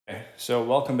So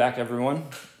welcome back, everyone.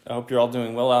 I hope you're all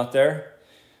doing well out there.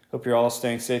 Hope you're all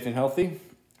staying safe and healthy.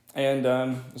 And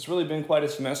it's really been quite a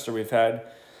semester we've had.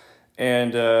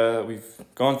 And we've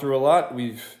gone through a lot.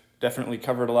 We've definitely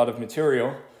covered a lot of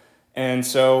material. And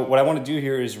so what I want to do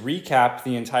here is recap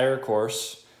the entire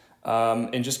course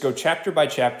and just go chapter by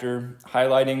chapter,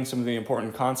 highlighting some of the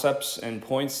important concepts and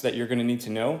points that you're going to need to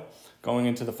know going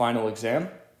into the final exam.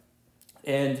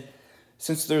 And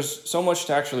since there's so much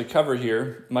to actually cover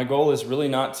here, my goal is really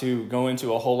not to go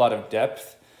into a whole lot of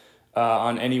depth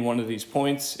on any one of these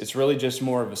points. It's really just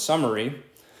more of a summary.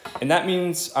 And that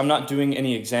means I'm not doing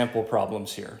any example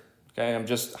problems here. Okay, I'm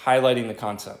just highlighting the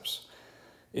concepts.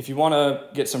 If you want to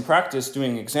get some practice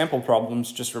doing example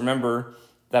problems, just remember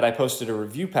that I posted a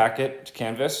review packet to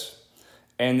Canvas.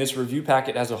 And this review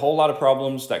packet has a whole lot of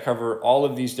problems that cover all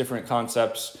of these different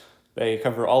concepts. They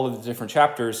cover all of the different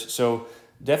chapters. So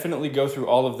definitely go through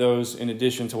all of those in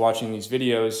addition to watching these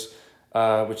videos,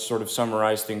 which sort of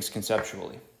summarize things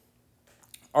conceptually.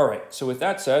 All right, so with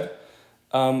that said,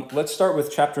 let's start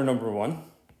with chapter number 1.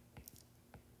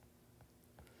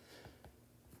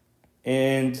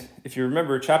 And if you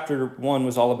remember, chapter 1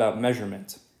 was all about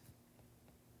measurement.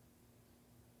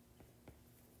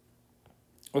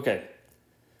 Okay,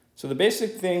 so the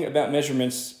basic thing about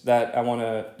measurements that I want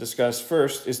to discuss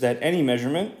first is that any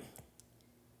measurement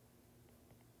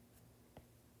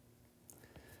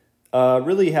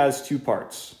really has two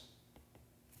parts.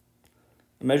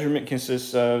 A measurement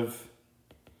consists of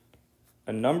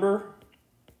a number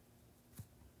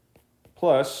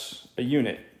plus a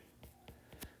unit.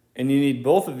 And you need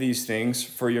both of these things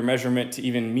for your measurement to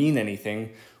even mean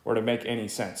anything or to make any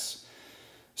sense.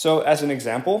 So as an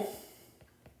example,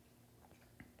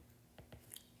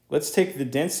 let's take the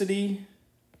density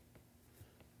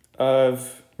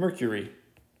of mercury.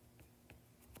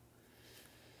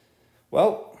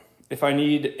 Well, if I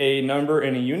need a number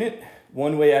in a unit,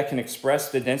 one way I can express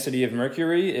the density of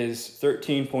mercury is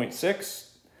 13.6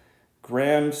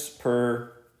 grams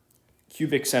per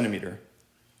cubic centimeter.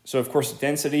 So of course,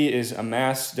 density is a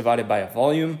mass divided by a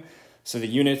volume. So the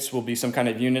units will be some kind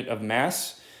of unit of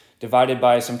mass divided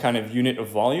by some kind of unit of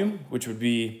volume, which would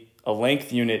be a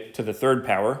length unit to the third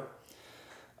power.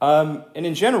 And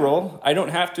in general, I don't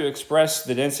have to express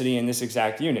the density in this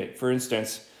exact unit. For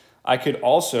instance, I could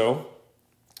also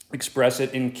express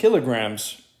it in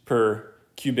kilograms per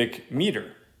cubic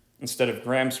meter instead of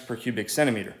grams per cubic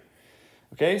centimeter.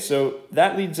 Okay, so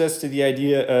that leads us to the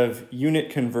idea of unit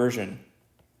conversion.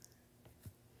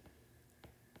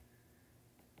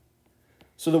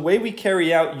 So the way we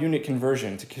carry out unit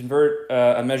conversion to convert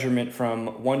a measurement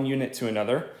from one unit to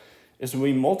another is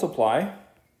we multiply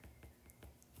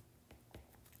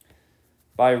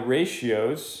by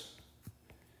ratios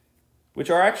which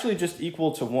are actually just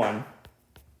equal to 1.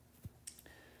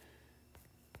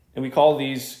 And we call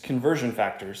these conversion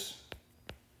factors.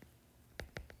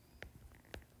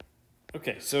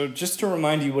 Okay, so just to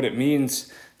remind you what it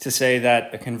means to say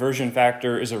that a conversion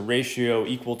factor is a ratio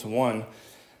equal to 1,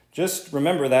 just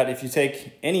remember that if you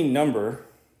take any number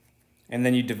and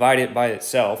then you divide it by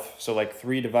itself, so like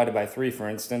 3 divided by 3, for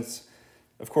instance,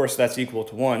 of course that's equal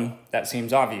to 1. That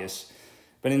seems obvious.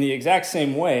 But in the exact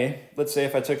same way, let's say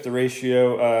if I took the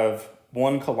ratio of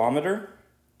 1 kilometer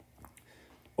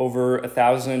over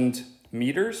 1,000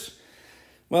 meters,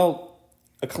 well,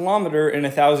 a kilometer and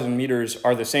 1,000 meters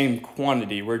are the same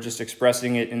quantity. We're just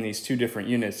expressing it in these two different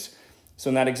units. So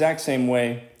in that exact same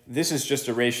way, this is just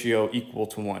a ratio equal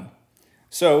to 1.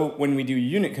 So when we do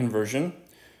unit conversion,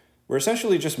 we're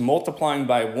essentially just multiplying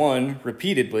by 1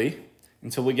 repeatedly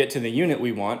until we get to the unit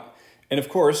we want. And of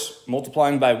course,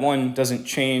 multiplying by 1 doesn't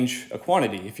change a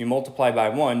quantity. If you multiply by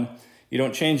 1, you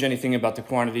don't change anything about the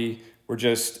quantity. We're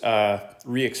just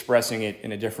re-expressing it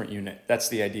in a different unit. That's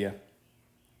the idea.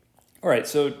 All right,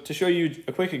 so to show you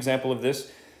a quick example of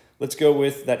this, let's go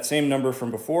with that same number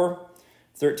from before,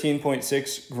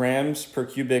 13.6 grams per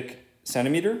cubic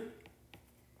centimeter.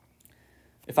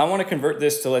 If I want to convert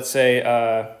this to, let's say,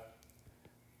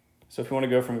 so if we want to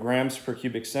go from grams per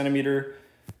cubic centimeter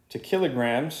to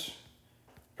kilograms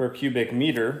per cubic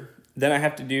meter, then I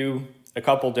have to do a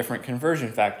couple different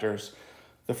conversion factors.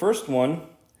 The first one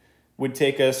would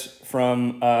take us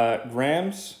from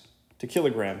grams to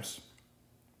kilograms.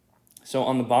 So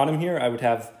on the bottom here, I would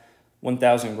have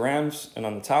 1,000 grams, and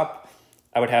on the top,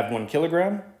 I would have 1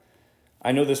 kilogram.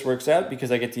 I know this works out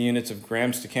because I get the units of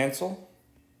grams to cancel.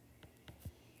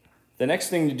 The next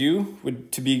thing to do would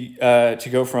be to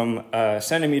go from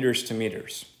centimeters to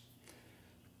meters.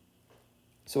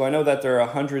 So I know that there are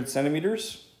 100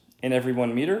 centimeters in every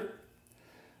 1 meter.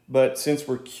 but since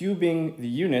we're cubing the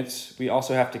units, we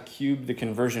also have to cube the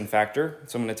conversion factor.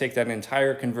 So I'm going to take that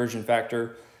entire conversion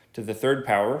factor to the third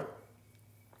power.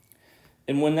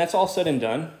 And when that's all said and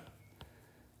done,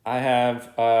 I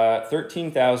have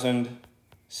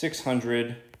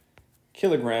 13,600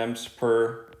 kilograms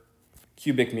per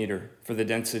cubic meter for the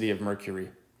density of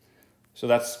mercury. So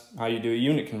that's how you do a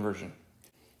unit conversion.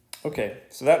 Okay,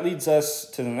 so that leads us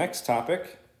to the next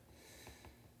topic,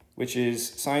 which is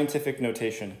scientific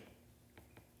notation.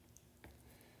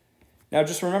 Now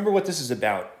just remember what this is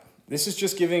about. This is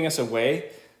just giving us a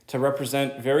way to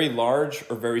represent very large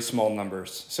or very small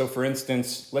numbers. So for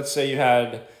instance, let's say you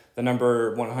had the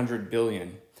number 100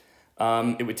 billion.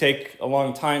 It would take a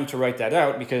long time to write that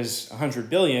out because 100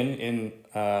 billion in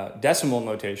decimal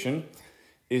notation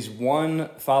is 1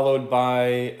 followed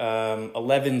by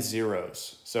 11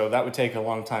 zeros. So that would take a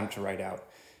long time to write out.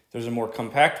 There's a more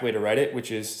compact way to write it,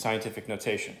 which is scientific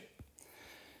notation.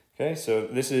 Okay, so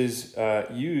this is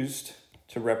used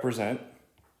to represent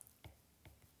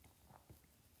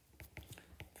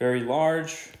very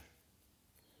large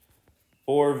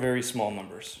or very small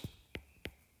numbers.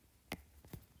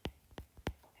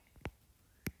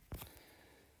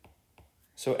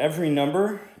 So every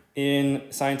number in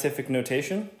scientific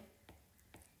notation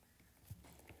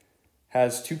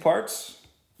has two parts.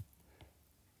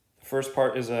 The first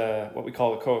part is what we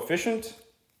call a coefficient.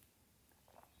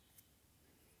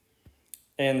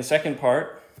 And the second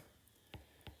part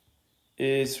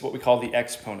is what we call the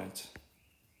exponent.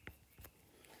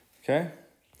 Okay?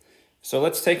 So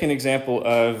let's take an example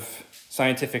of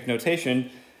scientific notation.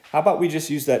 How about we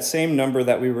just use that same number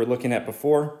that we were looking at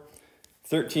before,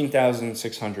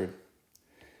 13,600.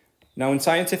 Now in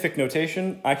scientific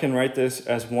notation, I can write this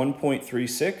as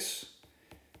 1.36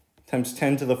 times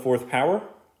 10 to the fourth power.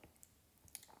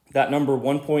 That number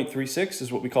 1.36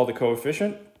 is what we call the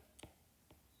coefficient.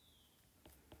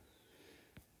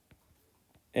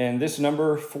 And this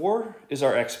number 4 is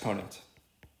our exponent.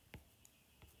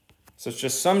 So it's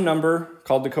just some number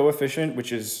called the coefficient,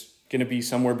 which is going to be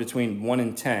somewhere between 1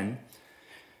 and 10.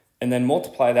 And then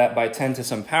multiply that by 10 to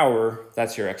some power,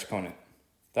 that's your exponent.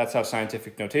 That's how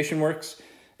scientific notation works.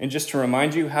 And just to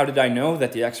remind you, how did I know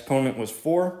that the exponent was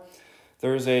 4?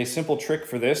 There's a simple trick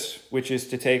for this, which is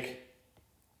to take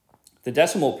the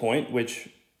decimal point, which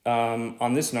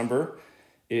on this number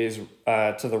is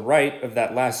to the right of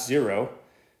that last zero,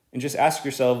 and just ask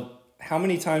yourself, how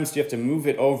many times do you have to move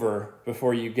it over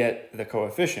before you get the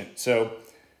coefficient? So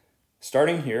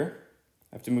starting here,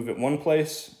 I have to move it 1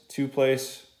 place, 2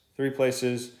 places, 3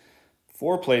 places,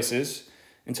 4 places,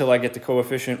 until I get the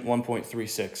coefficient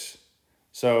 1.36.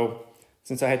 So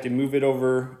since I had to move it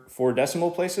over 4 decimal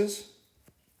places,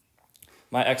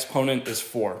 my exponent is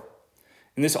 4.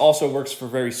 And this also works for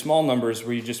very small numbers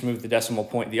where you just move the decimal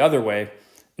point the other way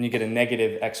and you get a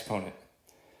negative exponent.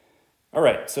 All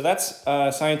right, so that's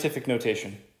scientific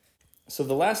notation. So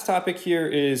the last topic here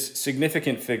is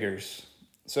significant figures.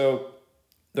 So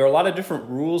there are a lot of different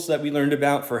rules that we learned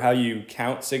about for how you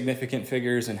count significant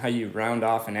figures and how you round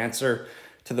off an answer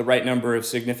to the right number of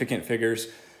significant figures.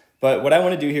 But what I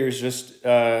want to do here is just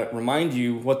remind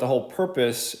you what the whole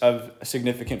purpose of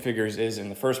significant figures is in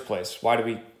the first place. Why do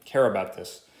we care about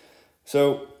this?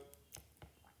 So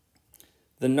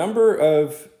the number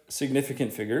of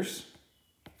significant figures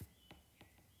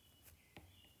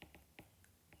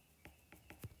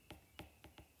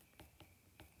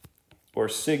or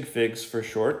sig figs for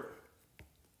short,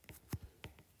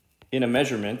 in a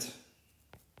measurement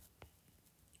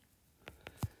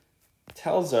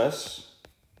tells us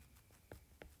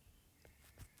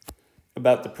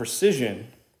about the precision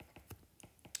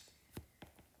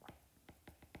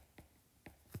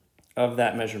of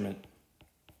that measurement.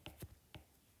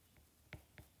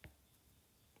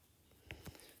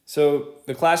 So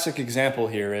the classic example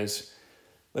here is,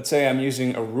 let's say I'm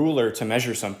using a ruler to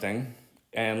measure something,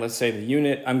 and let's say the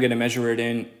unit I'm going to measure it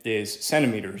in is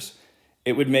centimeters.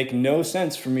 It would make no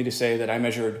sense for me to say that I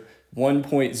measured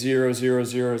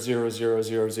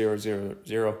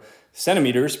 1.000000000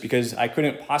 centimeters because I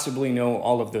couldn't possibly know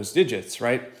all of those digits,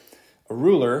 right? A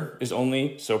ruler is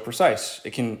only so precise.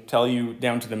 It can tell you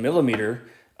down to the millimeter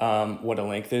what a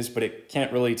length is, but it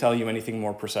can't really tell you anything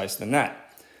more precise than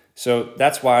that. So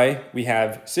that's why we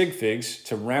have sig figs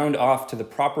to round off to the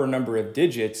proper number of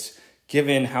digits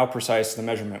given how precise the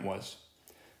measurement was.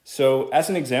 So as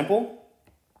an example,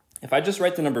 if I just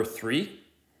write the number 3,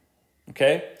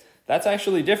 okay, that's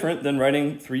actually different than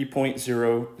writing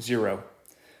 3.00.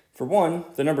 For one,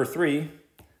 the number 3,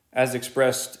 as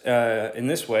expressed in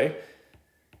this way,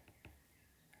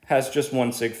 has just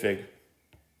 1 sig fig,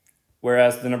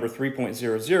 whereas the number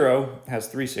 3.00 has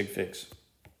 3 sig figs.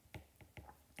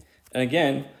 And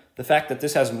again, the fact that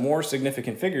this has more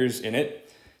significant figures in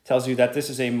it tells you that this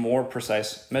is a more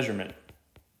precise measurement.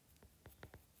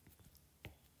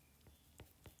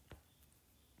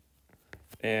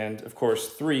 And of course,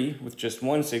 3 with just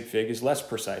 1 sig fig is less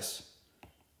precise.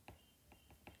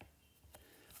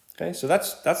 Okay, so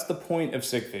that's the point of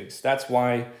sig figs. That's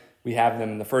why we have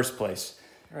them in the first place.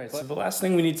 All right, so the last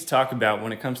thing we need to talk about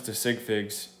when it comes to sig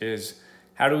figs is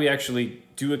how do we actually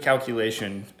do a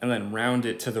calculation and then round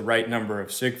it to the right number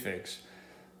of sig figs.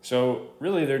 So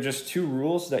really, there are just 2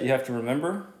 rules that you have to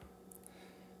remember.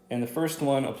 And the first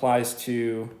one applies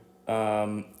to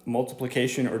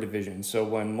multiplication or division. So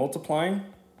when multiplying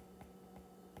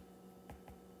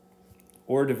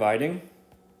or dividing,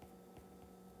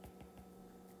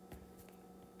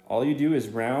 all you do is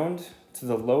round to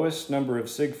the lowest number of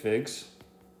sig figs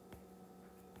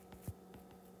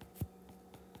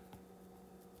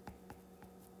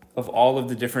of all of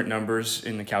the different numbers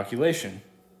in the calculation.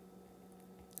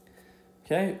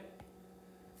 Okay,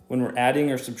 when we're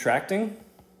adding or subtracting,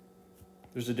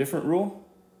 there's a different rule,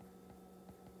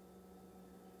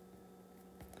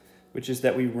 which is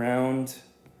that we round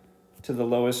to the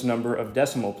lowest number of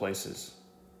decimal places.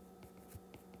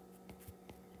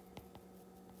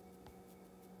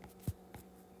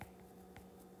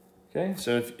 Okay,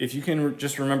 so if you can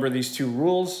just remember these 2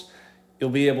 rules, you'll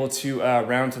be able to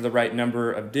round to the right number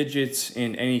of digits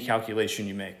in any calculation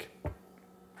you make.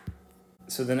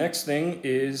 So the next thing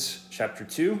is chapter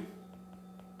 2.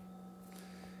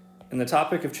 And the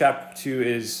topic of chapter 2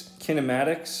 is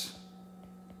kinematics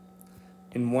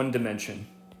in 1 dimension.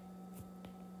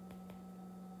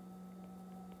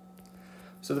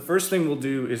 So the first thing we'll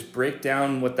do is break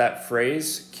down what that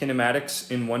phrase, kinematics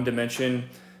in 1 dimension,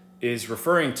 is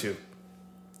referring to.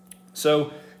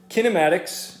 So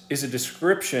kinematics is a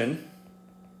description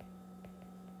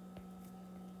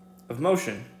of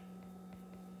motion.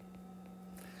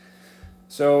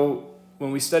 So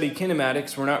when we study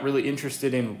kinematics, we're not really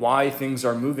interested in why things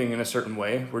are moving in a certain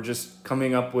way. We're just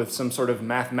coming up with some sort of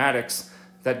mathematics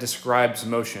that describes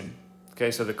motion.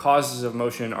 Okay, so the causes of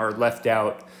motion are left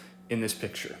out in this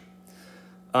picture.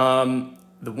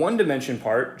 The 1 dimension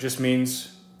part just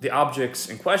means the objects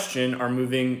in question are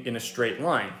moving in a straight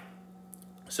line.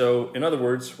 So in other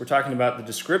words, we're talking about the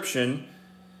description,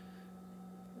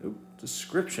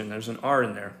 there's an R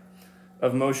in there,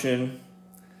 of motion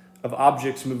of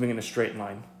objects moving in a straight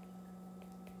line.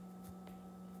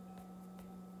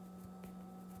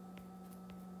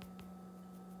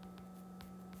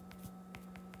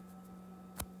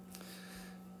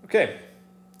 Okay,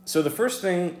 so the first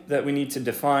thing that we need to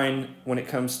define when it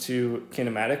comes to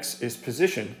kinematics is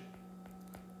position.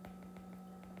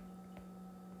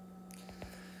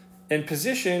 And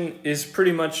position is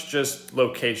pretty much just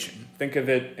location. Think of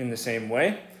it in the same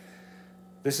way.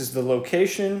 This is the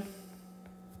location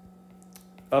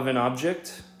of an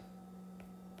object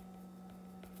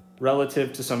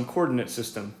relative to some coordinate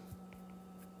system.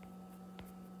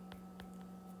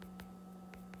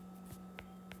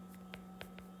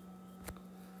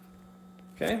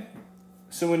 Okay,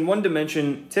 so in 1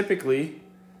 dimension, typically,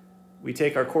 we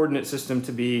take our coordinate system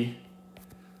to be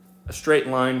a straight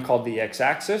line called the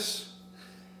x-axis.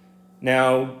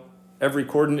 Now, every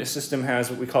coordinate system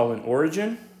has what we call an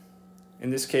origin.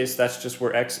 In this case, that's just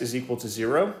where x is equal to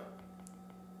 0.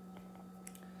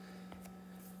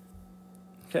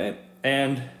 Okay,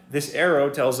 and this arrow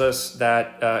tells us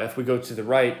that if we go to the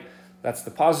right, that's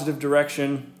the positive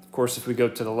direction. Of course, if we go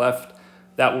to the left,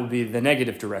 that will be the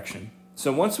negative direction.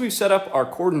 So once we've set up our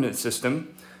coordinate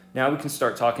system, now we can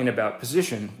start talking about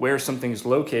position, where something is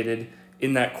located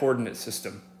in that coordinate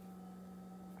system.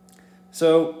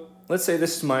 So let's say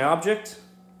this is my object.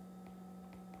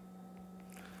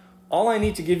 All I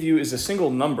need to give you is a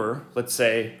single number. Let's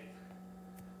say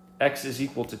x is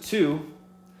equal to 2,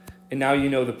 and now you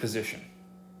know the position.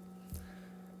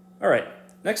 All right,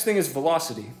 next thing is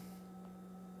velocity.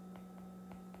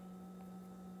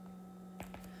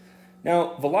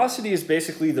 Now, velocity is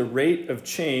basically the rate of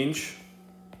change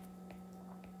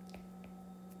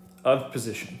of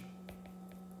position.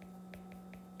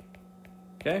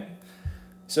 Okay?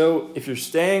 So if you're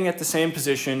staying at the same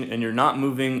position and you're not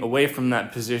moving away from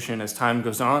that position as time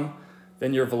goes on,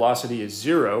 then your velocity is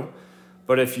 0.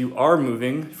 But if you are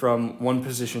moving from one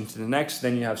position to the next,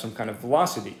 then you have some kind of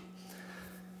velocity.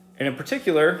 And in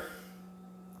particular,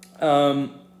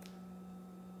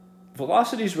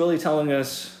 velocity is really telling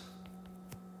us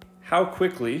how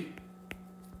quickly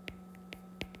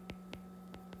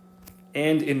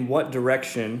and in what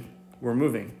direction we're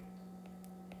moving.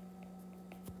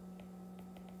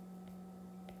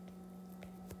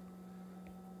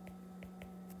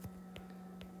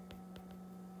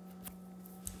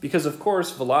 because of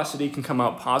course velocity can come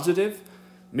out positive,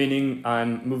 meaning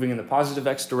I'm moving in the positive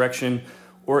x direction,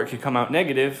 or it could come out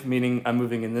negative, meaning I'm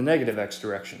moving in the negative x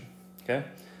direction, okay?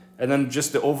 And then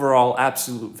just the overall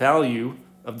absolute value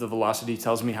of the velocity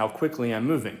tells me how quickly I'm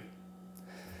moving.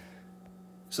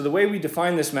 So the way we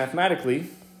define this mathematically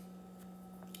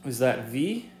is that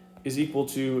v is equal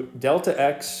to delta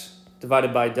x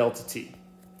divided by delta t.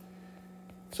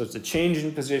 So it's a change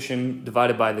in position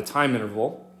divided by the time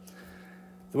interval.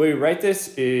 The way we write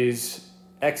this is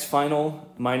x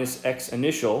final minus x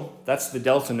initial. That's the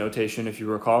delta notation, if you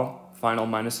recall, final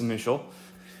minus initial.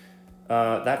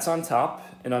 That's on top,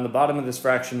 and on the bottom of this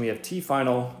fraction we have t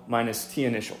final minus t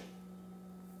initial.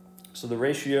 So the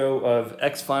ratio of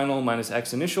x final minus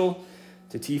x initial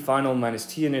to t final minus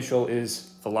t initial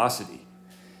is velocity.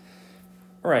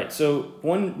 All right, so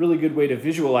one really good way to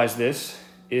visualize this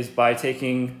is by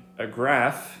taking a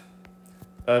graph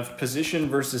of position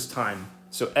versus time.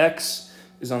 So x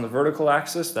is on the vertical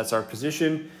axis, that's our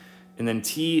position, and then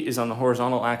t is on the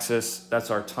horizontal axis,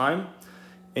 that's our time.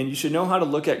 And you should know how to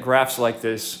look at graphs like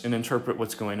this and interpret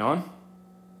what's going on.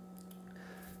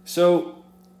 So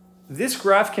this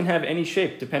graph can have any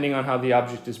shape depending on how the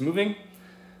object is moving,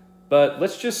 but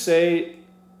let's just say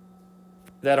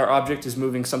that our object is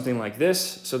moving something like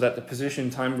this, so that the position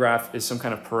time graph is some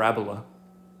kind of parabola.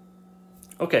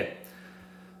 Okay,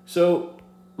 so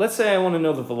let's say I want to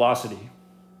know the velocity.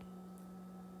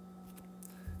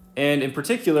 And in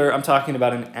particular, I'm talking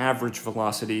about an average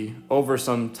velocity over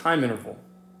some time interval.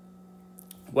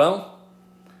 Well,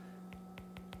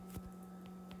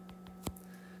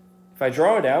 if I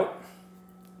draw it out,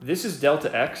 this is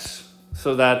delta x,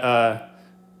 so that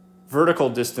vertical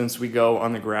distance we go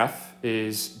on the graph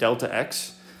is delta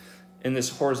x, and this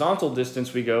horizontal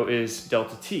distance we go is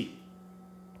delta t.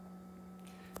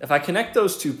 If I connect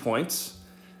those 2 points,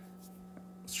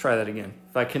 let's try that again.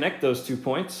 If I connect those 2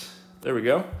 points, there we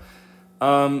go,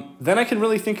 then I can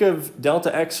really think of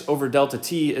delta x over delta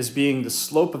t as being the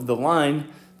slope of the line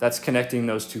that's connecting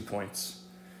those 2 points.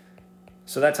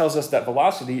 So that tells us that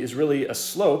velocity is really a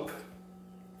slope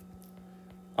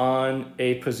on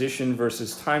a position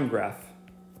versus time graph.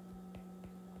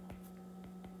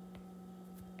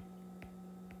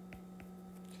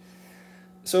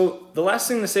 So the last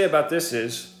thing to say about this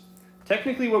is,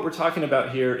 technically what we're talking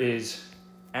about here is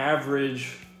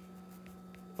average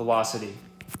velocity.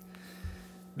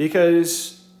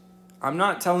 Because I'm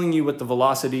not telling you what the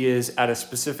velocity is at a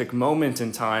specific moment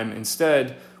in time.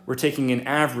 Instead, we're taking an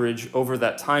average over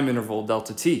that time interval,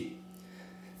 delta t.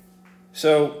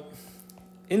 So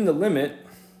in the limit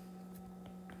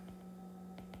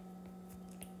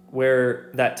where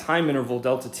that time interval,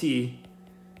 delta t,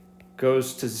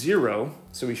 goes to 0,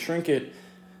 so we shrink it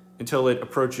until it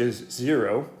approaches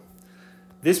 0,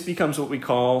 this becomes what we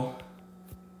call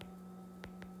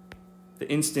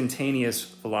the instantaneous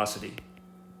velocity.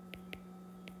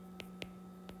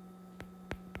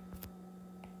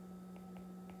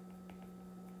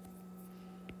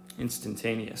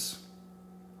 Instantaneous.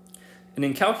 And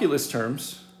in calculus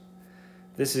terms,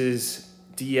 this is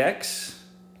dx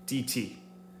dt,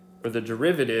 or the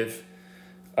derivative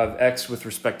of x with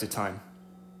respect to time.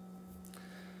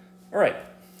 All right,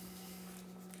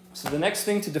 so the next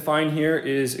thing to define here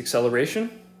is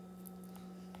acceleration.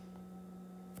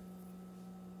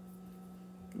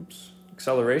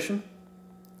 Acceleration,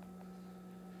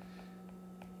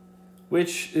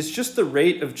 which is just the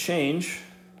rate of change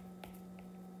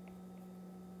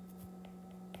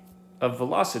of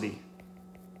velocity.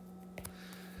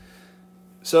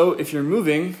 So if you're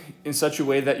moving in such a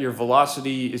way that your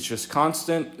velocity is just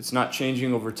constant, it's not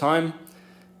changing over time,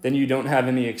 then you don't have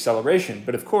any acceleration.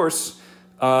 But of course,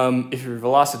 if your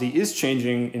velocity is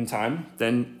changing in time,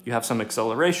 then you have some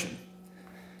acceleration.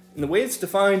 And the way it's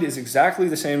defined is exactly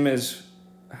the same as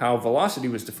how velocity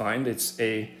was defined. It's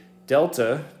a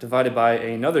delta divided by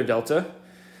another delta.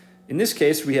 In this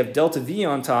case, we have delta v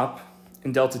on top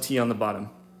and delta t on the bottom.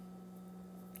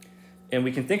 And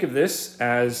we can think of this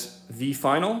as v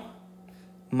final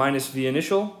minus v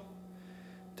initial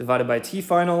divided by t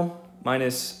final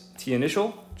minus t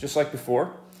initial, just like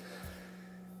before.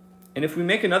 And if we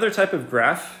make another type of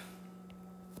graph,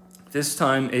 this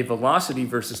time a velocity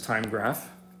versus time graph,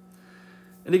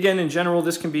 and again, in general,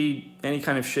 this can be any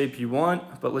kind of shape you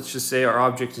want, but let's just say our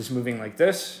object is moving like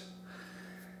this.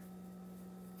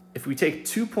 If we take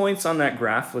 2 points on that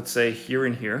graph, let's say here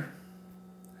and here,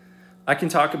 I can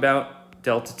talk about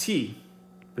delta t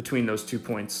between those 2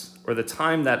 points, or the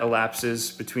time that elapses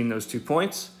between those 2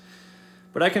 points.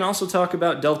 But I can also talk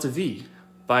about delta v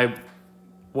by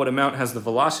what amount has the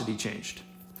velocity changed.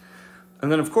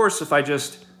 And then, of course, if I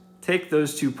just take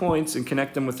those 2 points and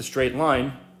connect them with a straight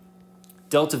line,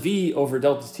 delta v over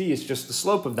delta t is just the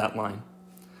slope of that line.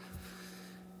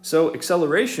 So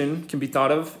acceleration can be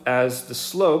thought of as the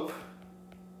slope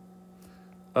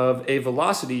of a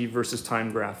velocity versus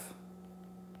time graph.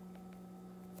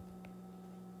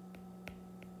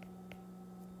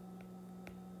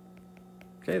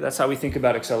 Okay, that's how we think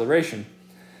about acceleration.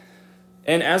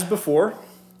 And as before,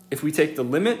 if we take the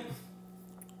limit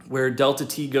where delta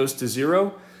t goes to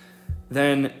 0,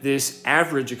 then this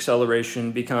average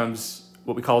acceleration becomes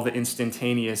what we call the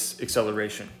instantaneous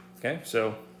acceleration. Okay,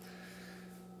 so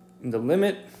in the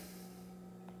limit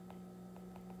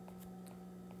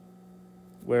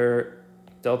where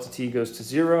delta t goes to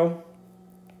 0,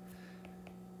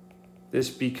 this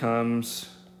becomes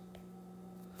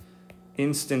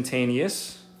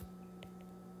instantaneous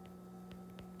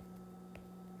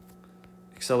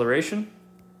acceleration,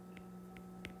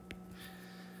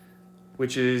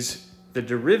 which is the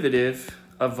derivative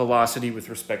of velocity with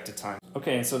respect to time.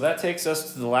 Okay, and so that takes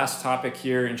us to the last topic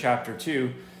here in chapter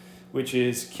 2, which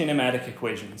is kinematic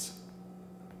equations.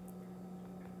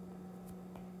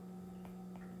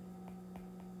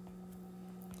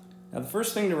 Now, the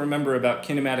first thing to remember about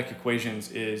kinematic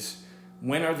equations is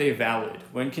when are they valid?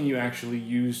 When can you actually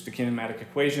use the kinematic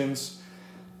equations?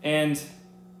 And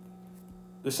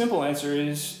the simple answer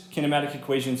is kinematic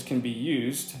equations can be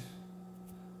used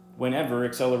whenever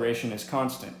acceleration is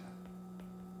constant.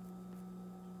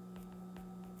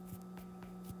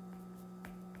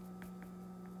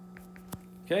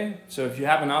 Okay, so if you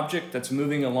have an object that's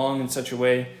moving along in such a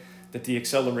way that the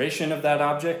acceleration of that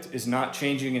object is not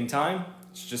changing in time,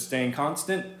 it's just staying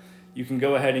constant, you can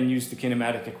go ahead and use the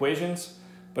kinematic equations,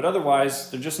 but otherwise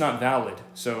they're just not valid,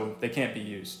 so they can't be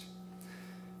used.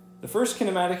 The first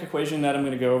kinematic equation that I'm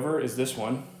going to go over is this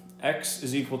one. X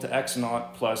is equal to x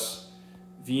naught plus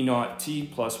v naught t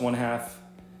plus 1/2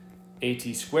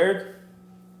 at squared.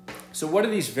 So what do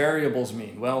these variables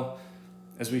mean? Well,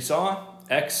 as we saw,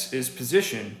 x is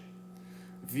position,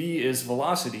 v is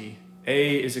velocity,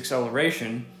 a is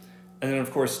acceleration, and then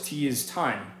of course t is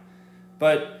time.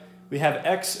 But we have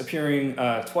x appearing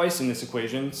twice in this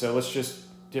equation, so let's just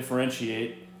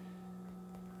differentiate.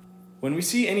 When we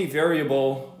see any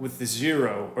variable with the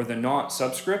 0 or the naught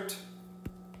subscript,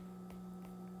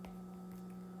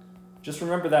 just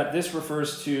remember that this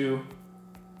refers to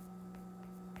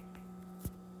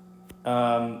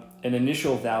an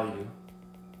initial value.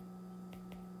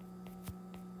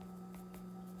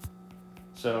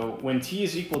 So when t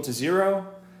is equal to 0,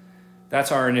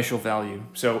 that's our initial value.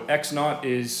 So x naught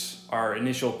is our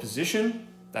initial position.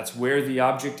 That's where the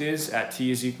object is at t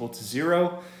is equal to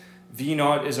 0. V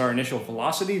naught is our initial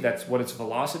velocity. That's what its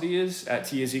velocity is at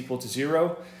t is equal to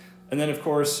 0. And then, of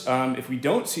course, if we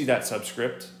don't see that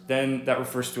subscript, then that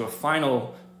refers to a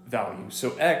final value.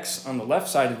 So x on the left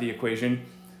side of the equation,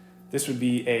 this would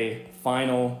be a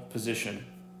final position.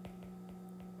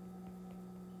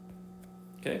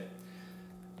 Okay,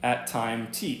 at time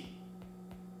t.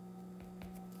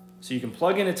 So you can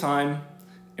plug in a time,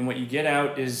 and what you get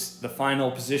out is the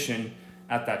final position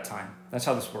at that time. That's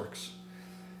how this works.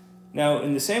 Now,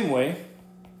 in the same way,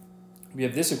 we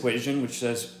have this equation which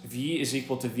says v is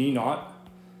equal to v naught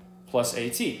plus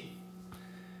at.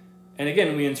 And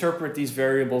again, we interpret these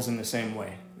variables in the same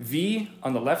way. V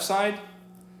on the left side,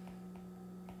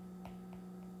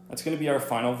 that's going to be our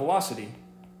final velocity.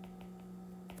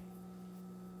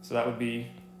 So that would be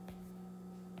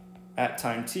at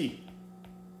time t.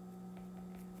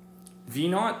 V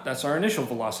naught, that's our initial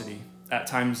velocity at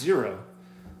time 0.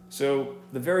 So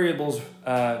the variables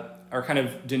are kind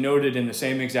of denoted in the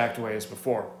same exact way as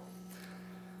before.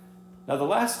 Now the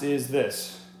last is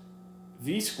this.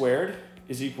 V squared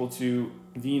is equal to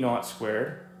v naught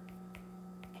squared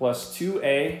plus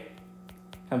 2a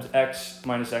times x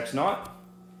minus x naught.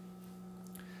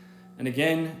 And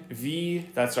again, v,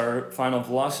 that's our final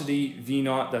velocity. V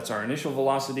naught, that's our initial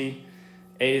velocity.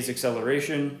 A is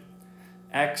acceleration.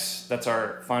 X, that's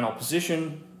our final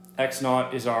position. X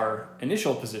naught is our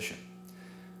initial position.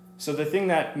 So the thing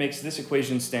that makes this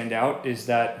equation stand out is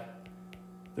that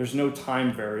there's no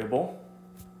time variable.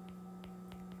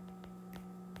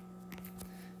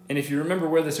 And if you remember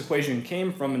where this equation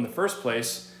came from in the first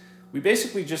place, we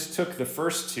basically just took the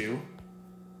first two,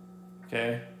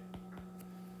 okay,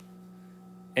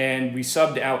 and we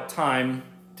subbed out time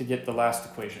to get the last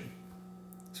equation.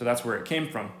 So that's where it came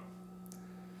from.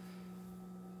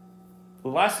 The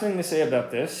last thing to say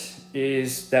about this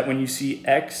is that when you see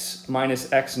x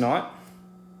minus x naught,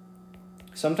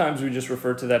 sometimes we just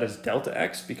refer to that as delta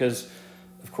x because,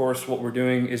 of course, what we're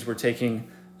doing is we're taking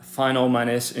final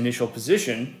minus initial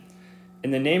position,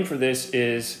 and the name for this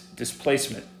is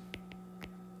displacement.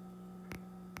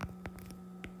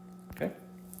 Okay,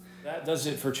 that does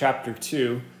it for chapter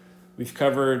 2. We've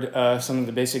covered some of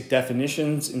the basic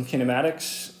definitions in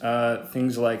kinematics,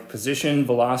 things like position,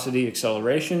 velocity,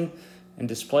 acceleration, and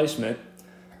displacement.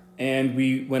 And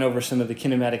we went over some of the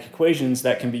kinematic equations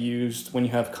that can be used when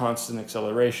you have constant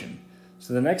acceleration.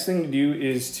 So the next thing to do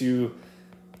is to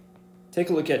take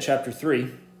a look at chapter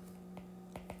 3,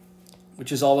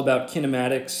 which is all about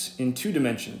kinematics in 2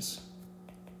 dimensions.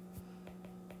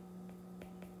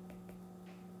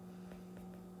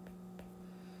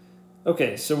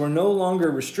 Okay, so we're no longer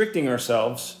restricting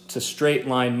ourselves to straight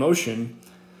line motion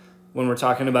when we're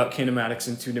talking about kinematics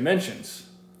in 2 dimensions.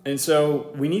 And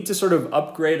so we need to sort of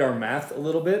upgrade our math a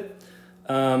little bit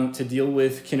to deal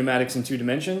with kinematics in 2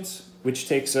 dimensions, which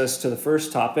takes us to the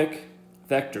first topic,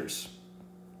 vectors.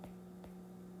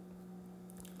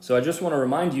 So I just want to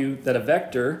remind you that a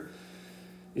vector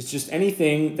is just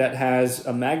anything that has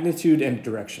a magnitude and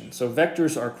direction. So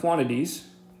vectors are quantities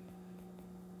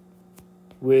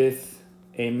with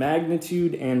a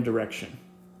magnitude and direction.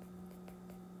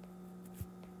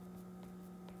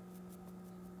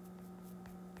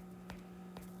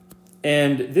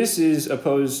 And this is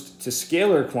opposed to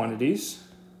scalar quantities,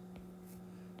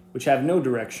 which have no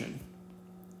direction.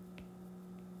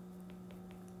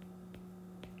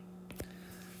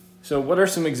 So what are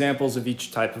some examples of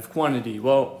each type of quantity?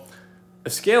 Well, a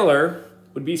scalar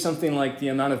would be something like the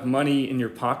amount of money in your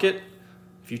pocket.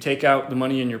 If you take out the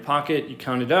money in your pocket, you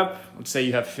count it up, let's say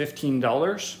you have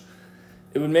 $15,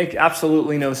 it would make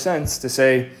absolutely no sense to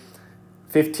say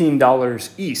 $15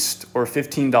 east or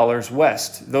 $15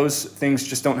 west. Those things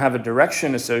just don't have a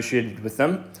direction associated with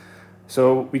them,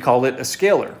 so we call it a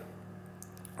scalar.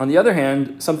 On the other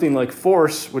hand, something like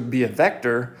force would be a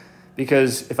vector,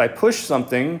 because if I push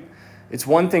something, it's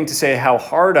one thing to say how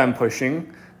hard I'm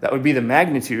pushing, that would be the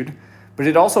magnitude, but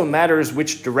it also matters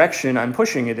which direction I'm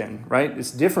pushing it in, right?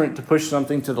 It's different to push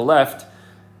something to the left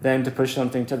than to push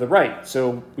something to the right.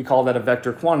 So we call that a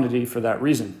vector quantity for that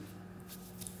reason.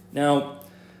 Now,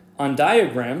 on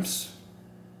diagrams,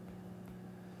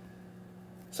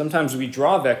 sometimes we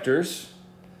draw vectors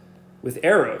with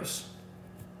arrows.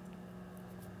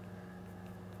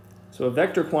 So a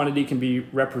vector quantity can be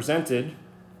represented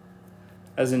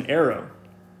as an arrow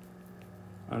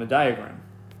on a diagram.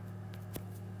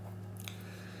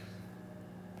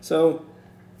 So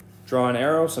draw an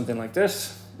arrow, something like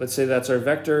this. Let's say that's our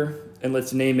vector, and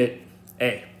let's name it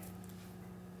A.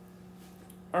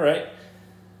 All right.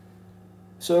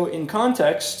 So in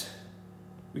context,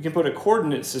 we can put a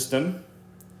coordinate system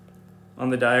on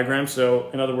the diagram. So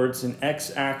in other words, an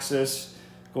x-axis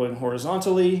going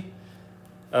horizontally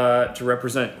to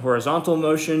represent horizontal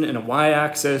motion, and a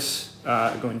y-axis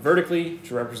going vertically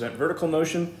to represent vertical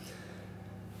motion.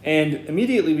 And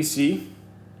immediately we see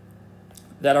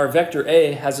that our vector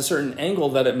A has a certain angle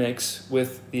that it makes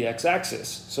with the x-axis.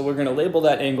 So we're going to label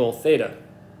that angle theta.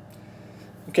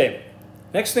 Okay,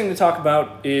 next thing to talk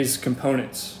about is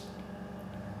components.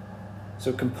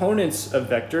 So components of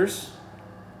vectors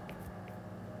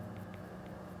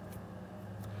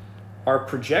are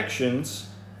projections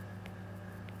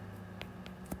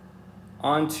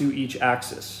onto each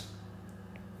axis.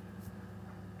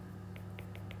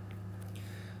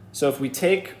 So if we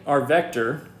take our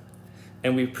vector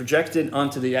and we project it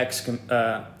onto the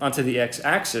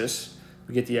x-axis,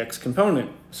 we get the x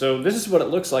component. So this is what it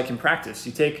looks like in practice.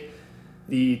 You take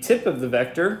the tip of the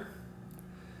vector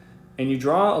and you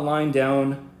draw a line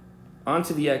down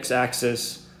onto the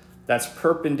x-axis that's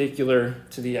perpendicular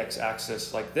to the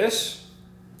x-axis like this.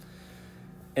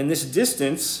 And this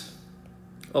distance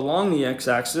along the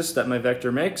x-axis that my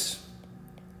vector makes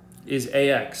is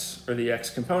ax, or the x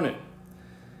component.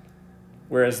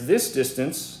 Whereas this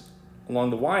distance along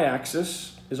the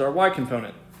y-axis is our y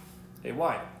component,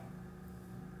 ay.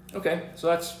 Okay, so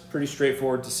that's pretty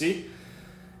straightforward to see.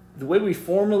 The way we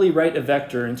formally write a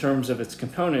vector in terms of its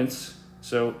components,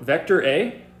 so vector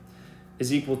A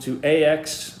is equal to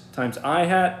ax times I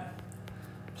hat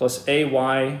plus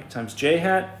ay times j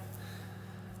hat.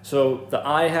 So the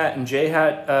I hat and j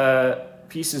hat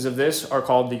pieces of this are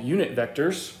called the unit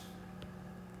vectors.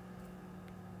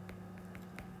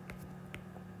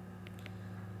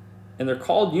 And they're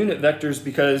called unit vectors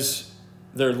because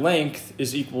their length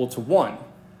is equal to 1.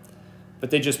 But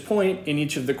they just point in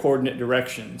each of the coordinate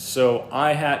directions. So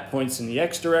I hat points in the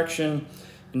x direction,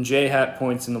 and j hat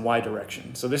points in the y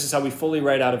direction. So this is how we fully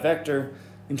write out a vector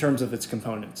in terms of its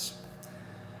components.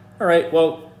 All right,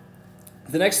 well,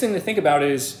 the next thing to think about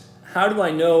is, how do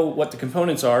I know what the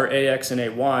components are, ax and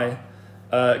ay,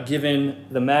 given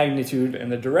the magnitude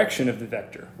and the direction of the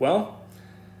vector? Well,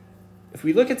 if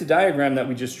we look at the diagram that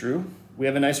we just drew, we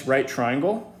have a nice right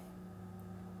triangle.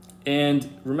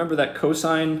 And remember that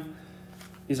cosine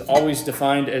is always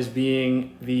defined as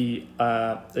being the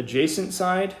adjacent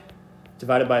side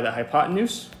divided by the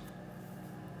hypotenuse.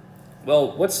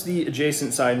 Well, what's the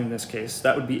adjacent side in this case?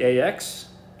 That would be AX.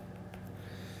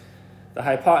 The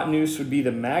hypotenuse would be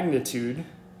the magnitude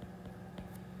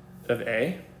of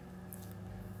A.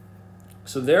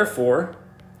 So therefore,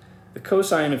 the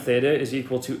cosine of theta is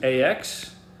equal to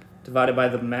AX divided by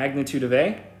the magnitude of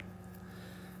A.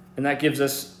 And that gives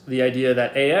us the idea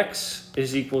that AX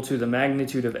is equal to the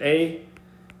magnitude of A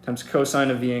times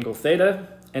cosine of the angle theta.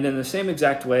 And in the same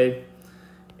exact way,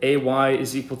 AY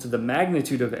is equal to the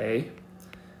magnitude of A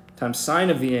times sine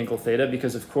of the angle theta,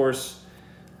 because of course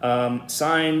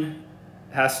sine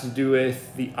has to do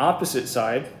with the opposite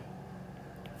side,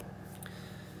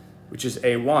 which is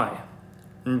AY.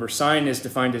 Remember, sine is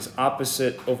defined as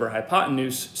opposite over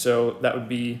hypotenuse, so that would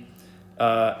be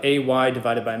AY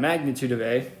divided by magnitude of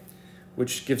A,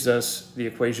 which gives us the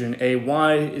equation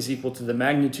AY is equal to the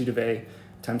magnitude of A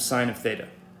times sine of theta.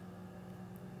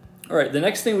 All right, the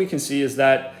next thing we can see is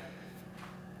that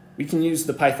we can use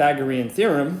the Pythagorean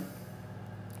theorem.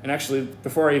 And actually,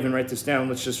 before I even write this down,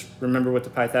 let's just remember what the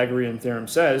Pythagorean theorem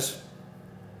says.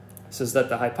 It says that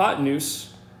the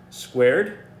hypotenuse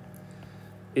squared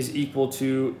is equal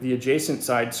to the adjacent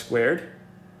side squared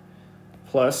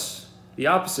plus the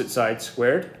opposite side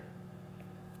squared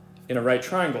in a right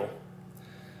triangle.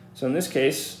 So in this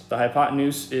case, the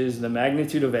hypotenuse is the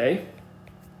magnitude of A,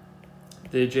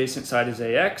 the adjacent side is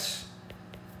AX,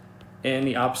 and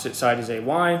the opposite side is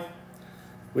AY,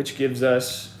 which gives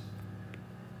us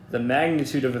the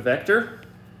magnitude of a vector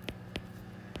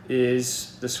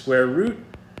is the square root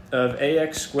of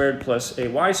AX squared plus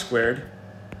AY squared,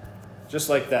 just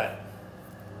like that.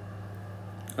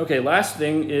 Okay, last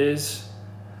thing is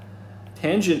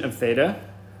tangent of theta,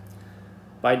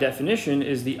 by definition,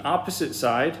 is the opposite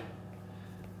side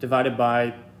divided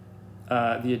by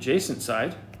the adjacent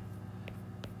side,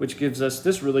 which gives us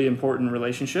this really important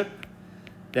relationship,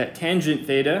 that tangent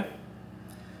theta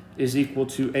is equal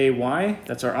to AY,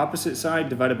 that's our opposite side,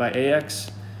 divided by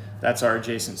AX, that's our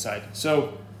adjacent side.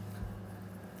 So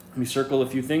let me circle a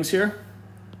few things here.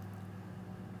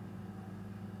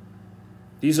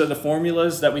 These are the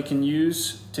formulas that we can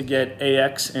use to get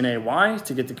AX and AY,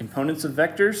 to get the components of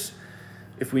vectors,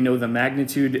 if we know the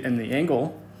magnitude and the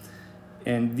angle.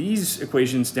 And these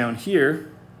equations down here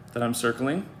that I'm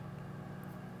circling,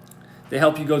 they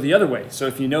help you go the other way. So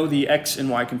if you know the X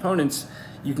and Y components,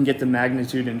 you can get the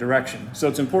magnitude and direction. So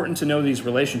it's important to know these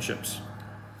relationships.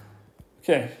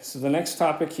 Okay, so the next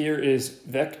topic here is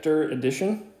vector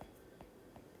addition.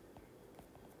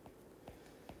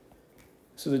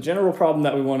 So the general problem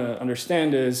that we want to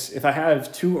understand is if I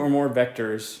have two or more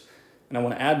vectors and I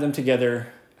want to add them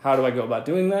together, how do I go about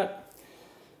doing that?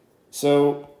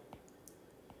 So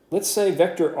let's say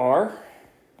vector R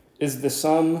is the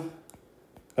sum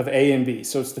of A and B.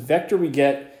 So it's the vector we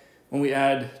get when we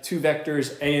add two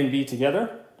vectors A and B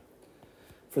together.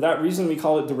 For that reason, we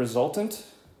call it the resultant,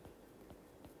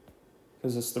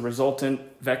 because it's the resultant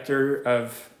vector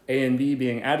of A and B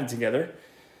being added together.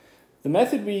 The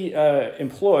method we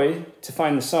employ to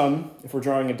find the sum, if we're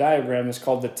drawing a diagram, is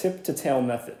called the tip-to-tail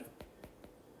method.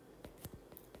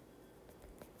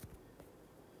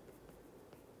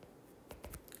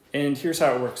 And here's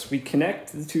how it works. We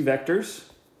connect the two vectors,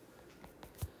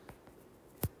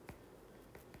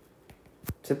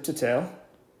 tip to tail.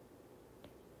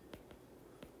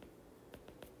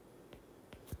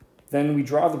 Then we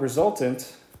draw the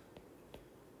resultant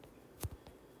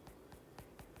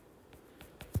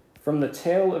from the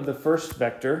tail of the first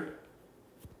vector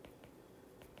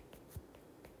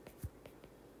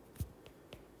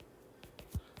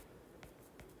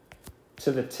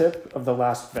to the tip of the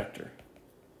last vector.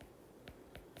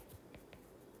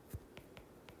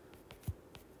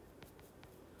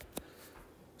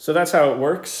 So that's how it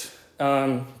works,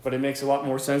 but it makes a lot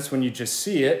more sense when you just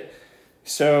see it.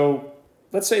 So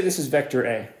let's say this is vector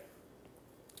A.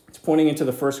 It's pointing into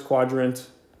the first quadrant,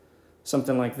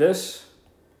 something like this.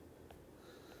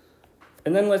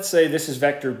 And then let's say this is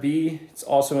vector B. It's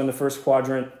also in the first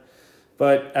quadrant,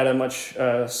 but at a much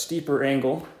steeper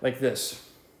angle, like this.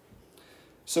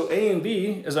 So A and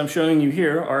B, as I'm showing you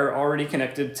here, are already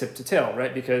connected tip to tail,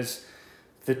 right? Because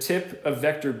the tip of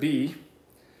vector B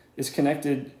is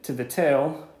connected to the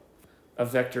tail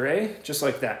of vector A, just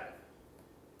like that.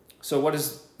 So what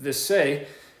does this say?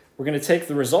 We're going to take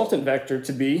the resultant vector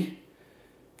to be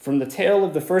from the tail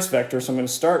of the first vector. So I'm going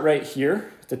to start right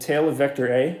here at the tail of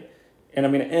vector A, and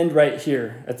I'm going to end right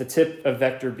here at the tip of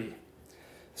vector B.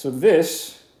 So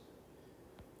this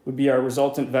would be our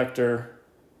resultant vector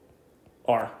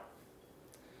r.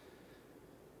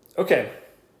 Okay,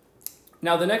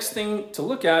 now the next thing to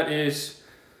look at is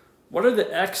what are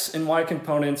the x and y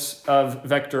components of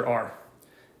vector r?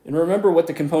 And remember what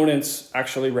the components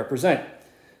actually represent.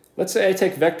 Let's say I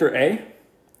take vector A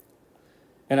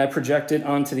and I project it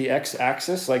onto the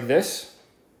x-axis like this.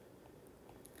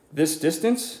 This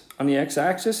distance on the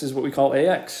x-axis is what we call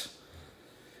ax.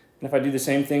 And if I do the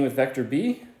same thing with vector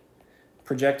B,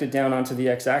 project it down onto the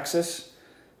x-axis,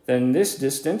 then this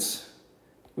distance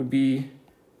would be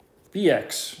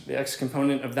bx, the x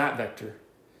component of that vector.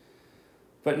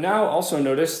 But now also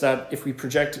notice that if we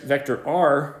project vector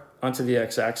r onto the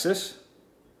x-axis,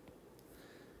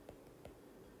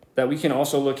 that we can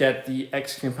also look at the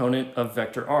x component of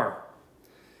vector r.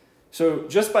 So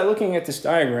just by looking at this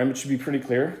diagram, it should be pretty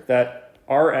clear that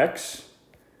rx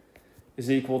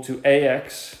is equal to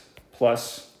ax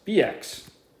plus bx.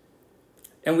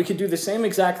 And we could do the same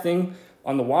exact thing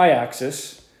on the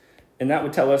y-axis, and that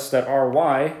would tell us that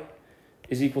ry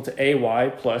is equal to ay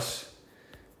plus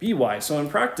by. So in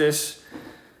practice,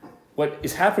 what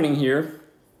is happening here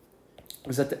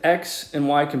is that the x and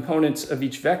y components of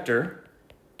each vector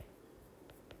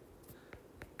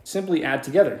simply add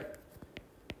together.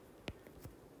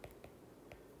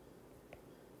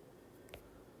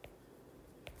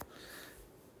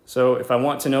 So if I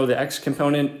want to know the x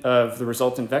component of the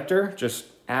resultant vector, just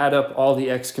add up all the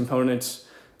x components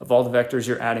of all the vectors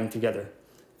you're adding together.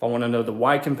 If I want to know the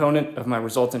y component of my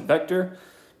resultant vector,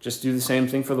 just do the same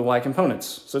thing for the y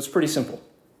components. So it's pretty simple.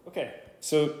 Okay,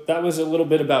 so that was a little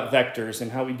bit about vectors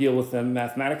and how we deal with them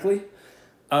mathematically.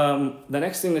 The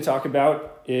next thing to talk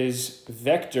about is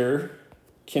vector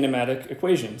kinematic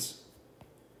equations.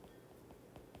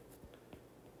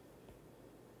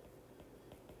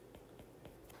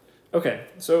 Okay,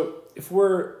 so if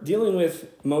we're dealing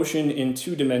with motion in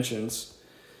 2 dimensions,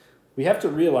 we have to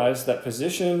realize that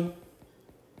position,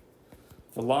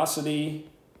 velocity,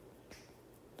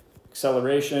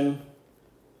 acceleration,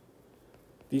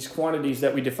 these quantities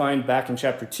that we defined back in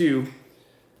chapter 2,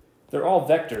 they're all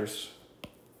vectors.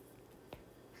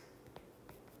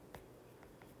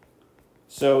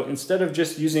 So instead of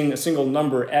just using a single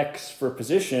number x for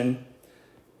position,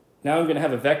 now I'm going to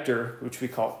have a vector which we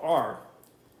call r.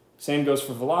 Same goes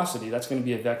for velocity. That's going to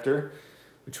be a vector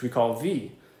which we call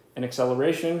v. And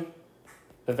acceleration,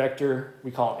 a vector we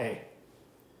call a.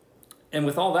 And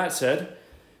with all that said,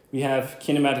 we have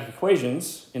kinematic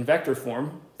equations in vector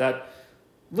form that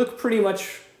look pretty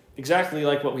much exactly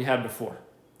like what we had before.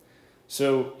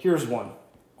 So here's one.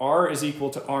 R is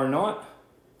equal to r naught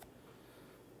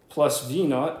plus v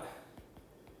naught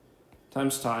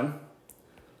times time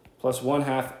plus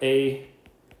 1/2 a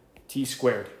t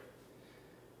squared.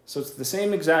 So it's the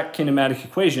same exact kinematic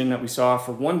equation that we saw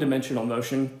for one-dimensional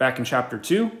motion back in chapter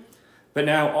 2, but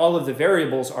now all of the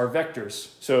variables are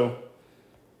vectors. So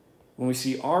when we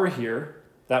see r here,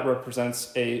 that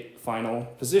represents a final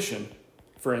position,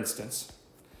 for instance.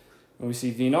 When we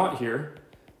see v naught here,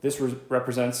 this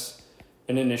represents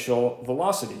an initial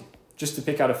velocity, just to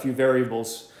pick out a few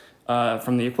variables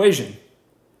from the equation.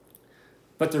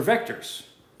 But they're vectors,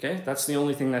 okay? That's the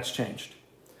only thing that's changed.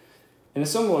 In a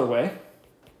similar way,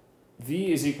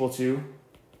 v is equal to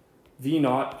v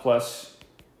naught plus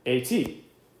at.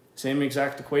 Same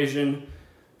exact equation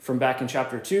from back in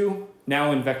chapter 2,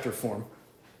 now in vector form.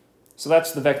 So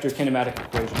that's the vector kinematic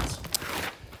equations.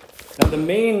 Now the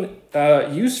main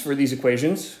use for these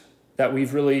equations that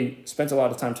we've really spent a lot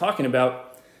of time talking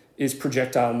about is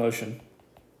projectile motion.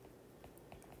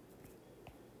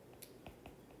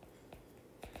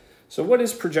 So what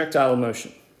is projectile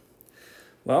motion?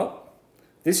 Well,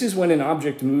 this is when an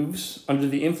object moves under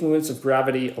the influence of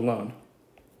gravity alone.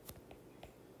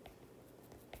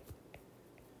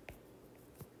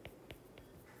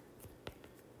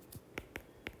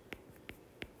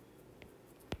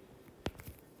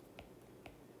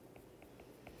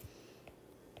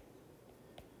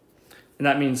 And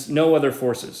that means no other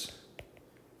forces.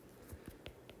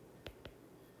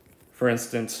 For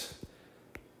instance,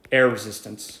 air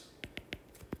resistance.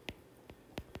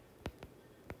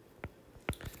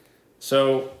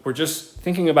 So we're just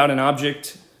thinking about an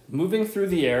object moving through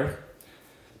the air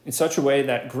in such a way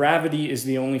that gravity is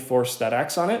the only force that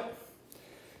acts on it.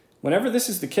 Whenever this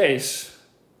is the case,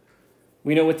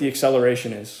 we know what the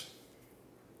acceleration is.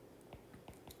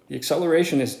 The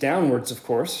acceleration is downwards, of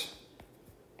course.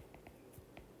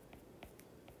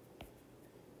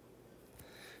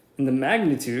 And the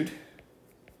magnitude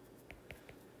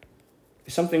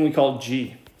is something we call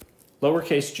g,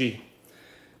 lowercase g,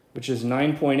 which is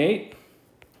 9.8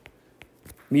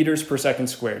 meters per second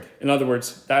squared. In other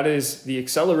words, that is the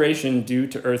acceleration due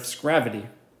to Earth's gravity.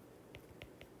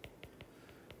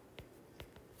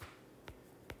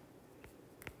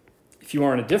 If you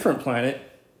are on a different planet,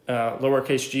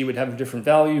 lowercase g would have a different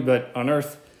value, but on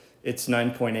Earth, it's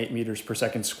 9.8 meters per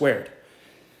second squared.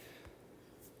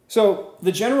 So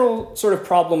the general sort of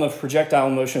problem of projectile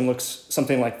motion looks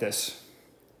something like this.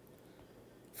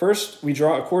 First, we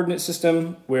draw a coordinate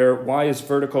system where y is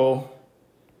vertical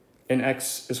and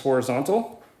x is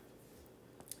horizontal.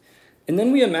 And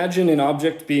then we imagine an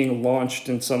object being launched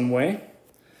in some way.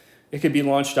 It could be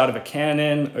launched out of a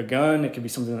cannon, a gun, it could be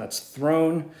something that's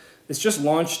thrown. It's just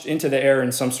launched into the air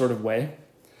in some sort of way.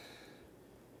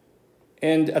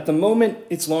 And at the moment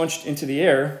it's launched into the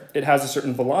air, it has a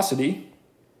certain velocity.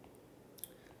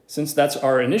 Since that's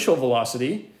our initial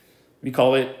velocity, we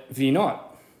call it v naught.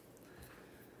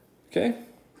 Okay?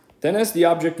 Then as the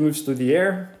object moves through the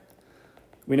air,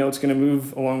 we know it's going to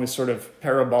move along this sort of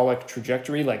parabolic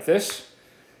trajectory like this.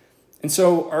 And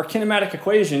so our kinematic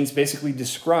equations basically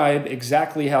describe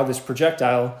exactly how this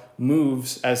projectile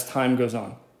moves as time goes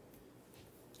on.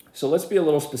 So let's be a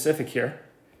little specific here.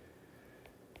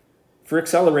 For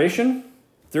acceleration,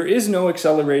 there is no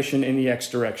acceleration in the x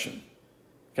direction.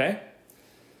 Okay?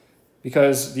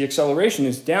 Because the acceleration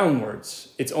is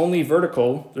downwards. It's only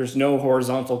vertical. There's no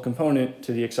horizontal component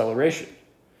to the acceleration.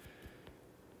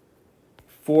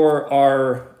 For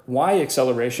our y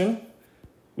acceleration,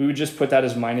 we would just put that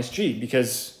as minus g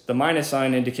because the minus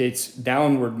sign indicates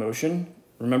downward motion.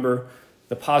 Remember,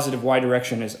 the positive y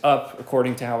direction is up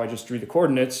according to how I just drew the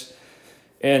coordinates,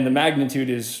 and the magnitude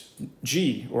is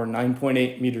g, or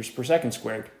 9.8 meters per second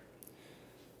squared.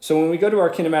 So when we go to our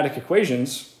kinematic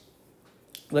equations,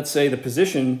 let's say the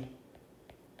position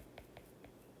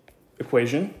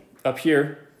equation up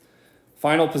here,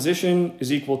 final position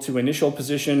is equal to initial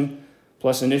position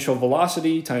plus initial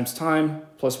velocity times time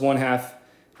plus 1/2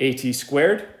 at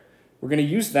squared. We're going to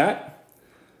use that,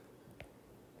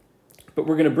 but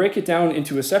we're going to break it down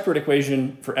into a separate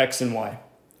equation for x and y.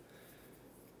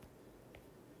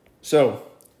 So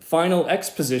final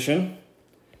x position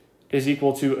is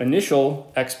equal to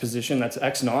initial x position, that's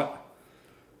x naught,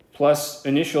 plus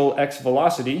initial x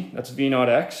velocity, that's v naught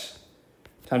x,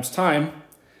 times time.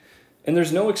 And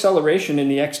there's no acceleration in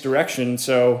the x direction,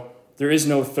 so there is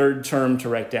no third term to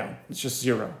write down. It's just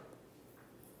 0.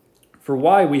 For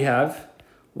y, we have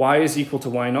y is equal to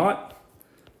y naught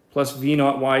plus v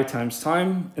naught y times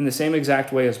time in the same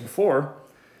exact way as before,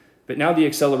 but now the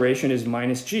acceleration is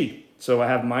minus g. So I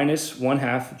have minus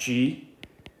 1/2 g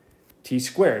t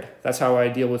squared. That's how I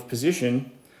deal with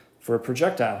position for a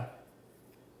projectile.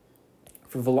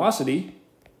 For velocity,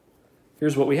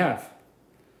 here's what we have.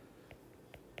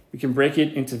 We can break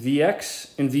it into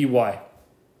Vx and Vy.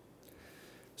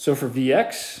 So for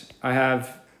Vx, I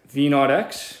have v naught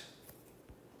x,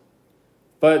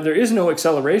 but there is no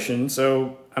acceleration,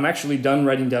 so I'm actually done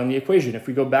writing down the equation. If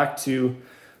we go back to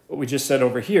what we just said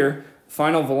over here,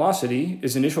 final velocity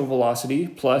is initial velocity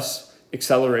plus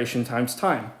acceleration times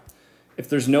time. If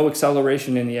there's no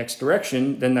acceleration in the x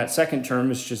direction, then that second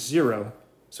term is just 0.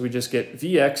 So we just get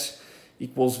Vx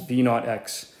equals v naught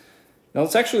x. Now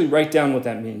let's actually write down what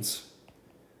that means.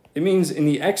 It means in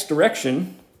the x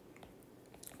direction,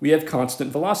 we have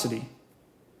constant velocity.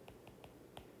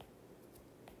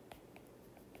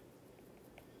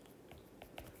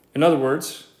 In other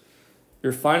words,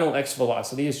 your final x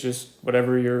velocity is just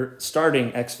whatever your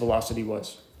starting x velocity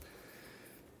was.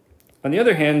 On the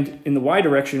other hand, in the y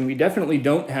direction, we definitely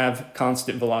don't have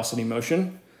constant velocity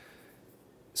motion.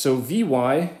 So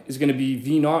Vy is going to be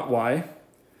v naught y,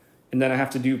 and then I have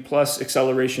to do plus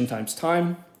acceleration times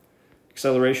time.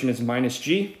 Acceleration is minus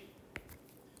g.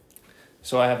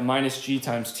 So I have minus g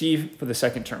times t for the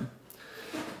second term.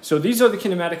 So these are the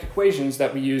kinematic equations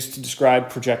that we use to describe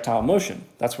projectile motion.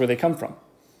 That's where they come from.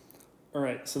 All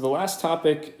right, so the last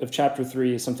topic of chapter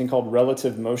 3 is something called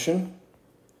relative motion.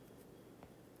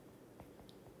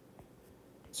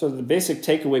 So the basic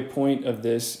takeaway point of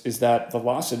this is that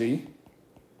velocity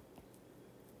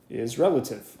is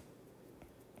relative.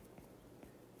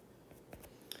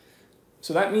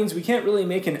 So that means we can't really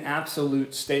make an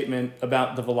absolute statement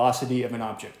about the velocity of an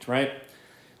object, right?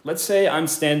 Let's say I'm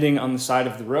standing on the side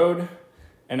of the road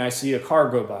and I see a car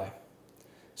go by.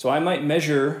 So I might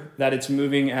measure that it's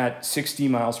moving at 60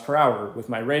 miles per hour with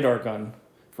my radar gun,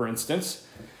 for instance.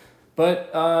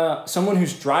 But someone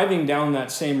who's driving down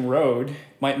that same road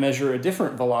might measure a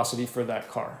different velocity for that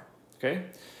car, okay?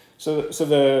 So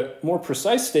the more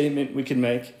precise statement we can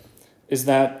make is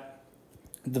that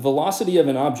the velocity of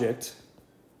an object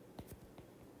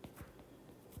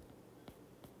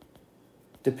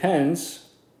depends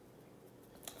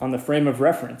on the frame of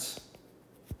reference.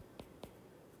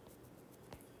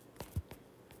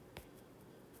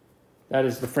 That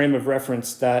is the frame of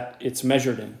reference that it's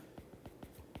measured in.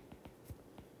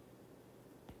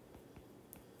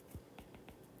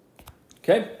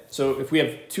 Okay, so if we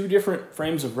have two different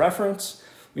frames of reference,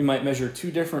 we might measure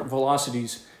two different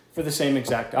velocities for the same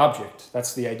exact object.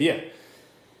 That's the idea.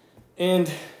 And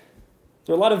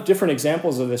there are a lot of different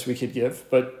examples of this we could give,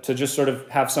 but to just sort of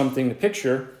have something to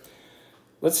picture,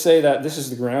 let's say that this is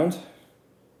the ground,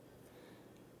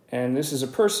 and this is a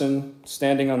person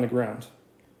standing on the ground.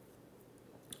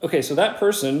 Okay, so that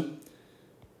person,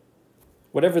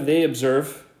 whatever they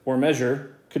observe or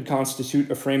measure, could constitute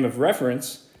a frame of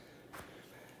reference.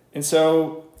 And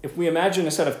so if we imagine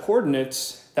a set of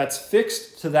coordinates that's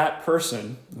fixed to that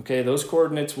person, okay, those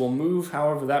coordinates will move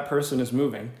however that person is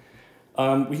moving,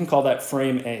 we can call that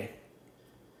frame A.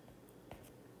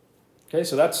 Okay,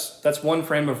 so that's one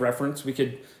frame of reference we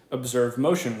could observe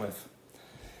motion with.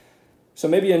 So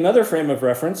maybe another frame of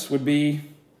reference would be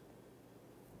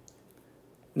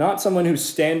not someone who's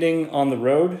standing on the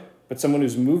road, but someone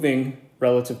who's moving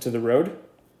relative to the road.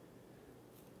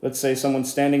 Let's say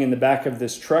someone's standing in the back of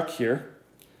this truck here,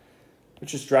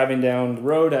 which is driving down the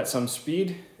road at some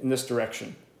speed in this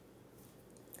direction.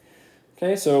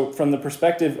 Okay, so from the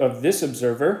perspective of this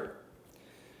observer,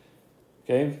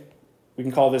 okay, we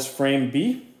can call this frame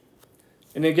B.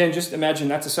 And again, just imagine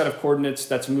that's a set of coordinates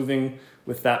that's moving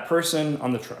with that person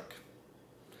on the truck.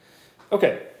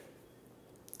 Okay,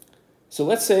 so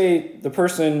let's say the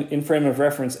person in frame of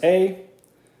reference A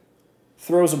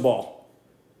throws a ball.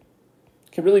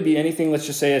 It can really be anything. Let's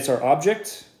just say it's our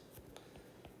object,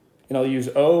 and I'll use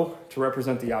O to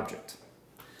represent the object.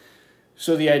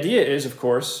 So the idea is, of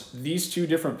course, these two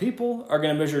different people are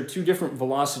going to measure two different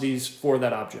velocities for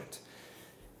that object.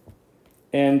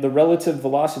 And the relative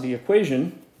velocity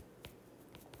equation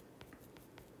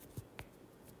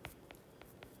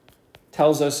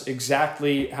tells us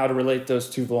exactly how to relate those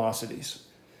two velocities.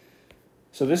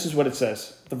 So this is what it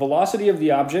says. The velocity of the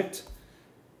object,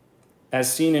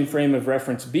 as seen in frame of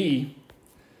reference B,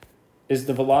 is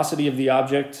the velocity of the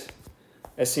object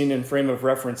as seen in frame of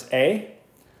reference A,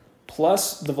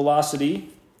 plus the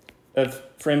velocity of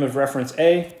frame of reference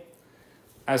A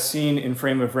as seen in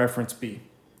frame of reference B.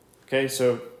 Okay,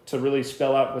 so to really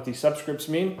spell out what these subscripts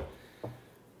mean,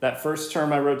 that first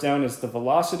term I wrote down is the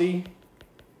velocity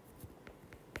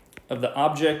of the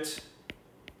object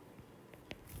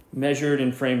measured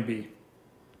in frame B.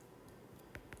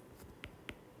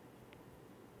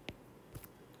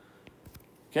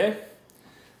 Okay,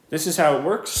 this is how it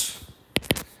works.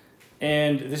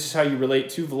 And this is how you relate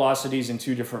two velocities in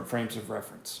two different frames of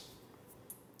reference.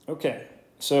 Okay,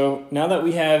 so now that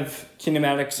we have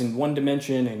kinematics in one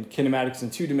dimension and kinematics in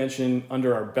two dimension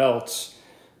under our belts,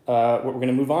 what we're going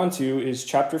to move on to is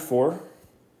chapter 4,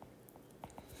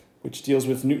 which deals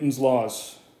with Newton's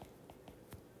laws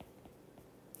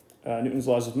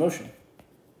of motion.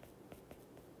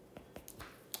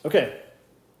 Okay,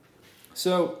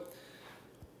 so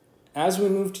as we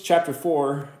move to chapter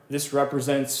 4, this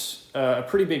represents a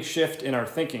pretty big shift in our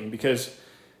thinking, because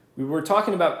we were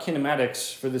talking about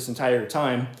kinematics for this entire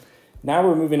time. Now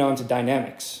we're moving on to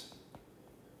dynamics.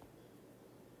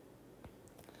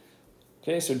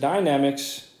 Okay, so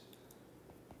dynamics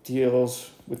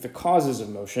deals with the causes of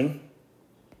motion.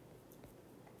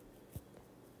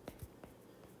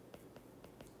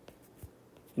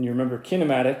 And you remember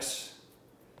kinematics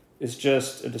is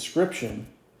just a description .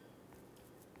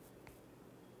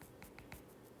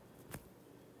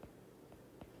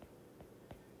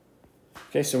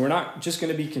 Okay, so we're not just going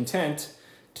to be content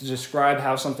to describe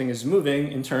how something is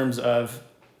moving in terms of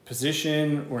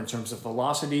position or in terms of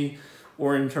velocity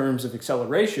or in terms of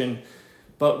acceleration,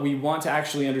 but we want to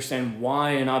actually understand why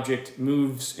an object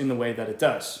moves in the way that it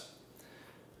does.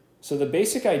 So the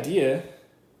basic idea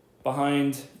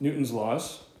behind Newton's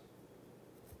laws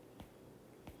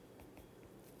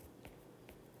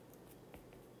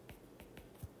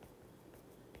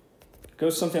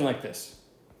goes something like this.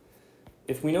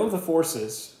 If we know the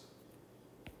forces,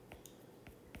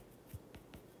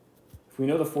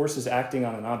 acting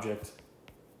on an object,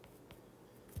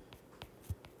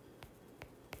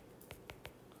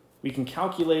 we can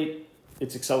calculate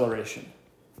its acceleration.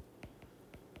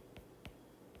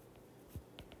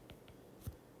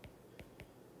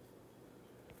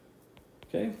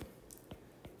 Okay?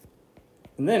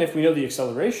 And then if we know the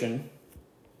acceleration,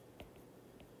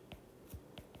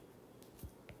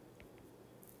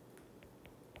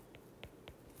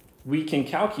 we can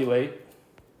calculate,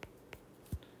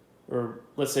 or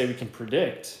let's say we can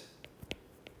predict,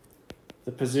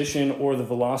 the position or the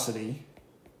velocity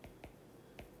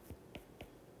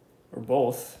or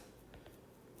both,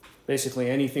 basically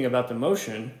anything about the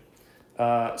motion,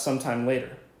 sometime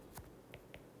later.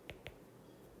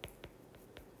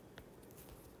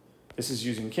 This is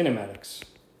using kinematics,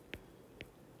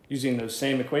 using those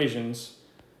same equations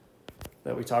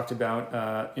that we talked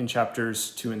about in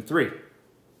chapters 2 and 3.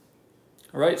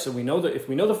 All right, so we know that if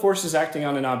we know the force is acting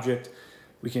on an object,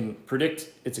 we can predict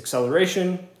its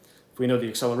acceleration. If we know the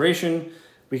acceleration,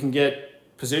 we can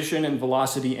get position and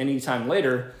velocity anytime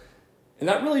later. And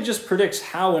that really just predicts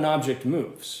how an object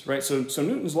moves, right? So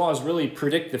Newton's laws really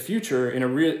predict the future in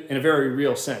a very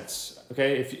real sense,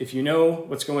 okay? If you know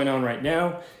what's going on right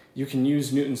now, you can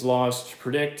use Newton's laws to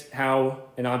predict how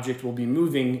an object will be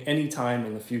moving anytime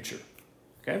in the future,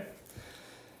 okay?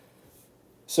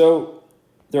 So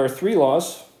there are 3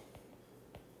 laws,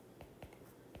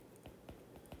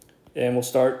 and we'll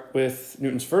start with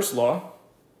Newton's first law.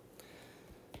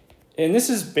 And this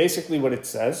is basically what it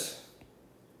says.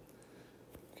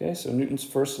 Okay, so Newton's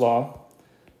first law,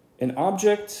 an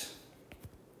object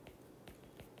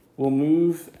will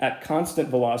move at constant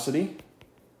velocity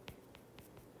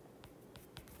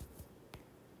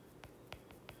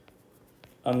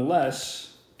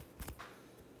unless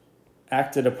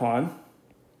acted upon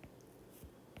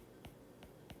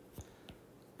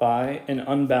by an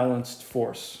unbalanced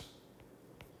force.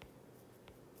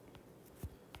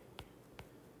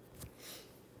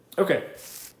 Okay,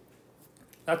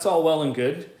 that's all well and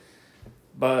good,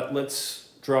 but let's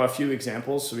draw a few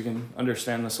examples so we can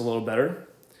understand this a little better.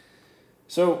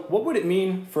 So what would it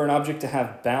mean for an object to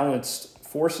have balanced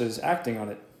forces acting on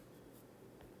it?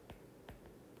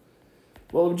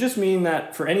 Well, it would just mean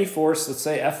that for any force, let's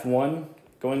say F1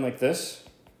 going like this,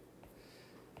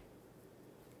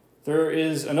 there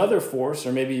is another force,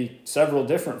 or maybe several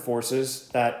different forces,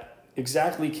 that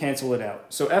exactly cancel it out.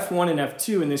 So F1 and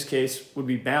F2 in this case would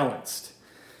be balanced.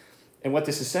 And what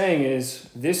this is saying is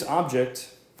this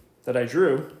object that I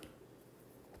drew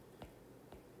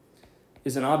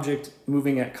is an object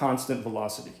moving at constant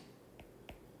velocity.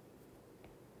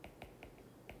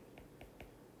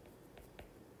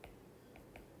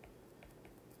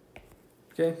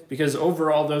 Okay, because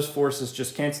overall those forces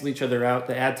just cancel each other out,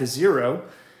 they add to 0,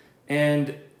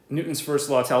 and Newton's first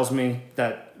law tells me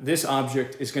that this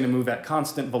object is going to move at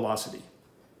constant velocity.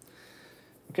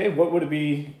 Okay, what would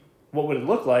it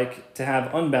look like to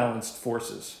have unbalanced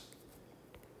forces?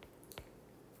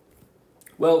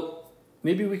 Well,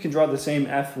 maybe we can draw the same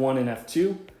F1 and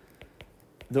F2.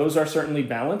 Those are certainly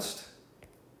balanced.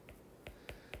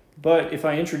 But if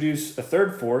I introduce a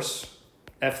third force,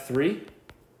 F3,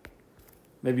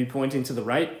 maybe pointing to the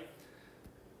right,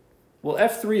 well,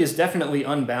 F3 is definitely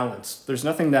unbalanced. There's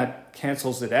nothing that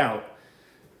cancels it out.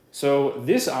 So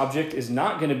this object is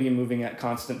not going to be moving at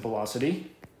constant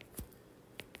velocity.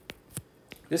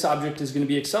 This object is going to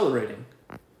be accelerating,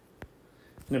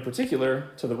 and in particular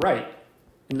to the right,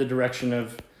 in the direction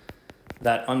of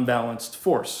that unbalanced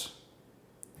force.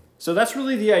 So that's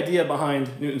really the idea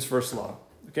behind Newton's first law.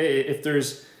 Okay, if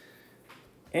there's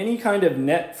any kind of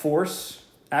net force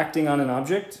acting on an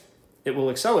object, it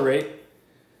will accelerate.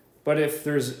 But if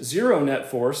there's 0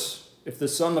 net force, if the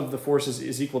sum of the forces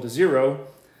is equal to 0,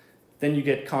 then you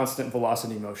get constant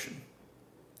velocity motion.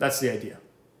 That's the idea.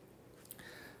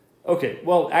 Okay,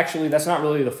 well, actually, that's not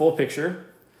really the full picture.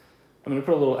 I'm going to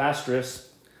put a little asterisk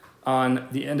on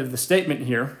the end of the statement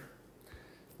here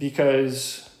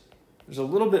because there's a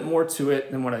little bit more to it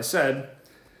than what I said.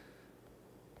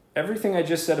 Everything I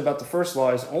just said about the first law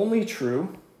is only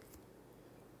true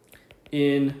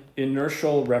in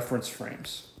inertial reference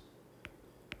frames.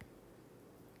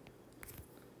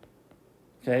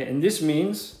 Okay, and this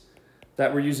means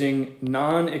that we're using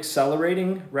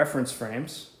non-accelerating reference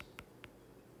frames,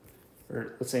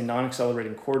 or let's say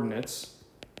non-accelerating coordinates,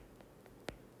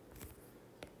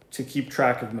 to keep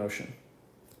track of motion.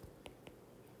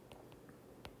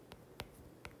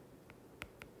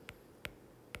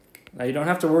 Now you don't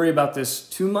have to worry about this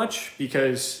too much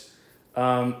because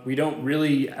we don't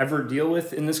really ever deal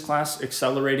with in this class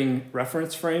accelerating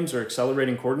reference frames or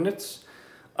accelerating coordinates.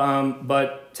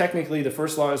 But technically the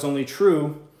first law is only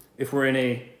true if we're in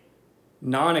a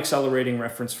non-accelerating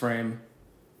reference frame.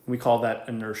 We call that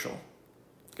inertial.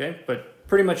 Okay, but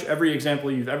pretty much every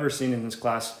example you've ever seen in this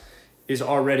class is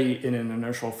already in an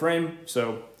inertial frame,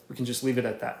 so we can just leave it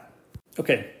at that.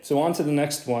 Okay, so on to the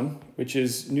next one, which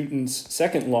is Newton's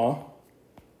second law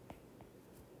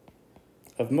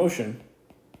of motion.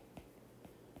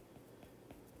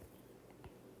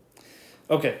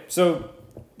 Okay, so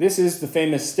this is the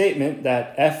famous statement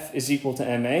that F is equal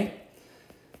to ma.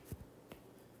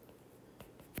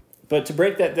 But to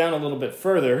break that down a little bit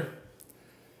further,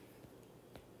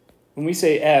 when we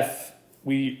say F,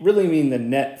 we really mean the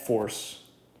net force.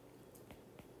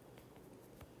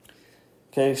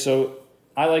 Okay, so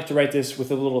I like to write this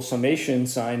with a little summation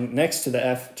sign next to the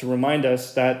F to remind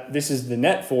us that this is the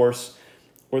net force,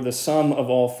 or the sum of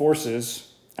all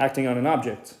forces acting on an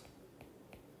object.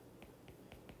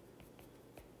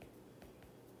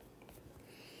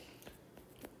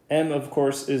 M, of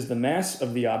course, is the mass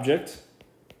of the object,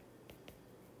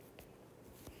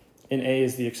 and A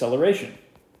is the acceleration.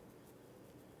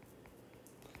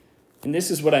 And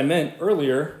this is what I meant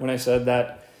earlier when I said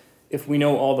that if we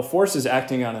know all the forces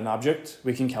acting on an object,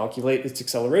 we can calculate its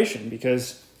acceleration,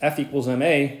 because F equals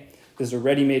ma is a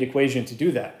ready-made equation to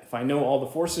do that. If I know all the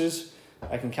forces,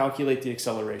 I can calculate the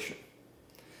acceleration.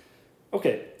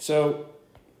 Okay, so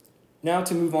now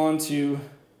to move on to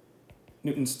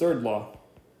Newton's third law.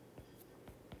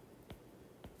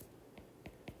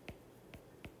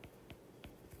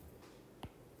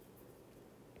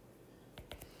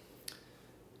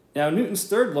 Now, Newton's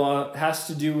third law has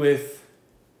to do with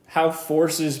how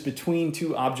forces between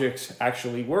two objects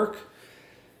actually work.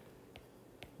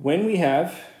 When we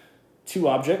have two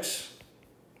objects,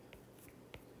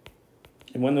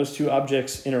 and when those two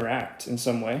objects interact in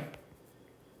some way,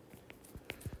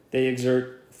 they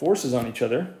exert forces on each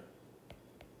other.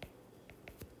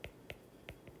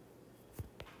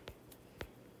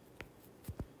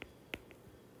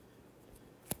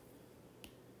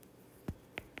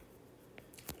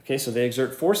 Okay, so they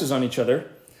exert forces on each other,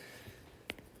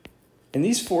 and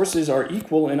these forces are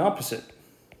equal and opposite.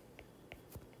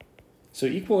 So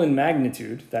equal in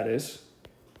magnitude, that is,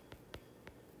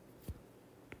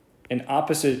 and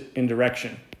opposite in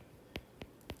direction.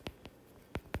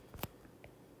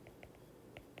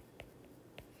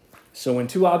 So when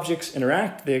two objects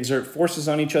interact, they exert forces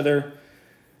on each other,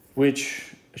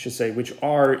 which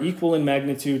are equal in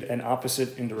magnitude and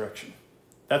opposite in direction.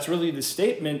 That's really the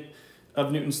statement of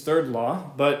Newton's third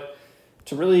law, but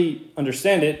to really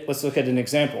understand it, let's look at an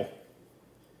example.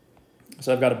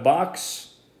 So I've got a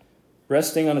box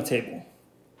resting on a table.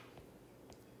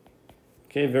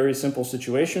 Okay, very simple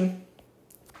situation.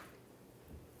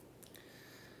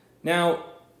 Now,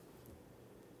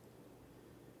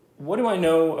 what do I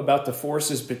know about the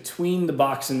forces between the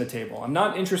box and the table? I'm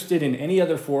not interested in any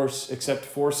other force except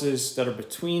forces that are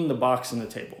between the box and the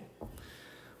table.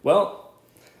 Well,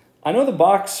 I know the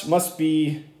box must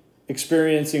be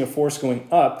experiencing a force going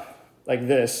up, like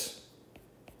this,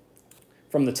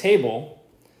 from the table,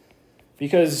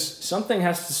 because something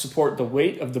has to support the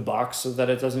weight of the box so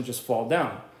that it doesn't just fall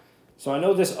down. So I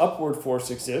know this upward force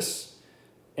exists,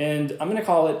 and I'm going to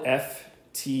call it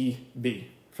FTB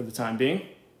for the time being.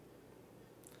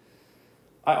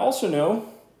 I also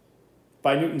know,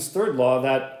 by Newton's third law,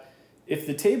 that if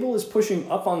the table is pushing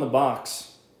up on the box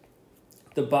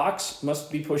must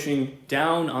be pushing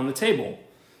down on the table.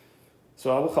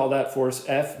 So I will call that force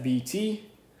FBT,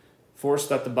 force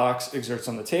that the box exerts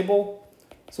on the table.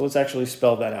 So let's actually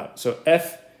spell that out. So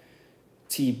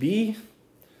FTB,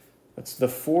 that's the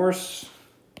force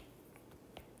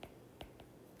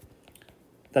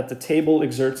that the table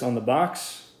exerts on the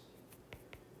box.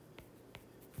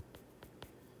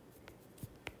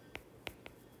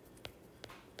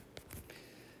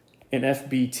 And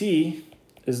FBT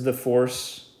is the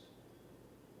force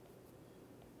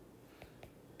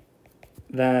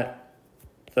that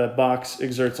the box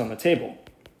exerts on the table.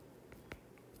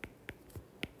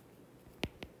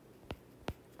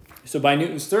 So by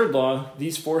Newton's third law,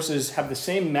 these forces have the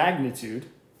same magnitude.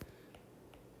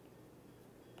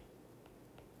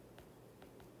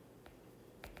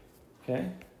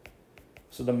 Okay?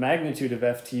 So the magnitude of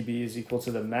FTB is equal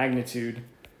to the magnitude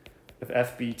of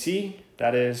FBT.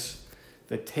 That is,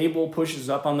 the table pushes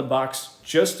up on the box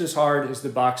just as hard as the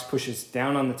box pushes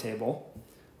down on the table.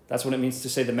 That's what it means to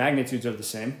say the magnitudes are the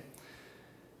same.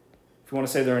 If you want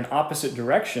to say they're in opposite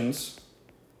directions,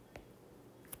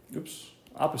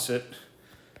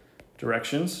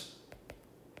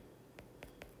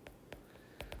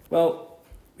 well,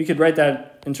 we could write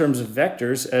that in terms of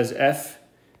vectors as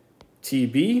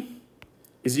FTB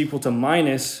is equal to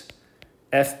minus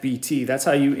FBT. That's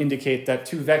how you indicate that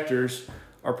two vectors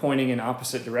are pointing in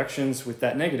opposite directions with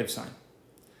that negative sign.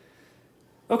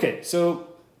 Okay, so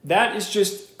that is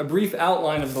just a brief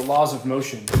outline of the laws of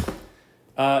motion.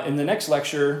 In the next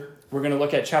lecture, we're going to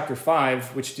look at chapter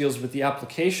 5, which deals with the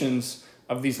applications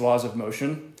of these laws of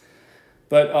motion.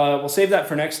 But we'll save that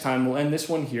for next time. We'll end this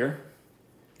one here.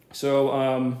 So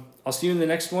I'll see you in the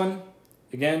next one.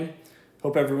 Again,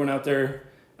 hope everyone out there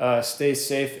stays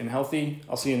safe and healthy.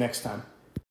 I'll see you next time.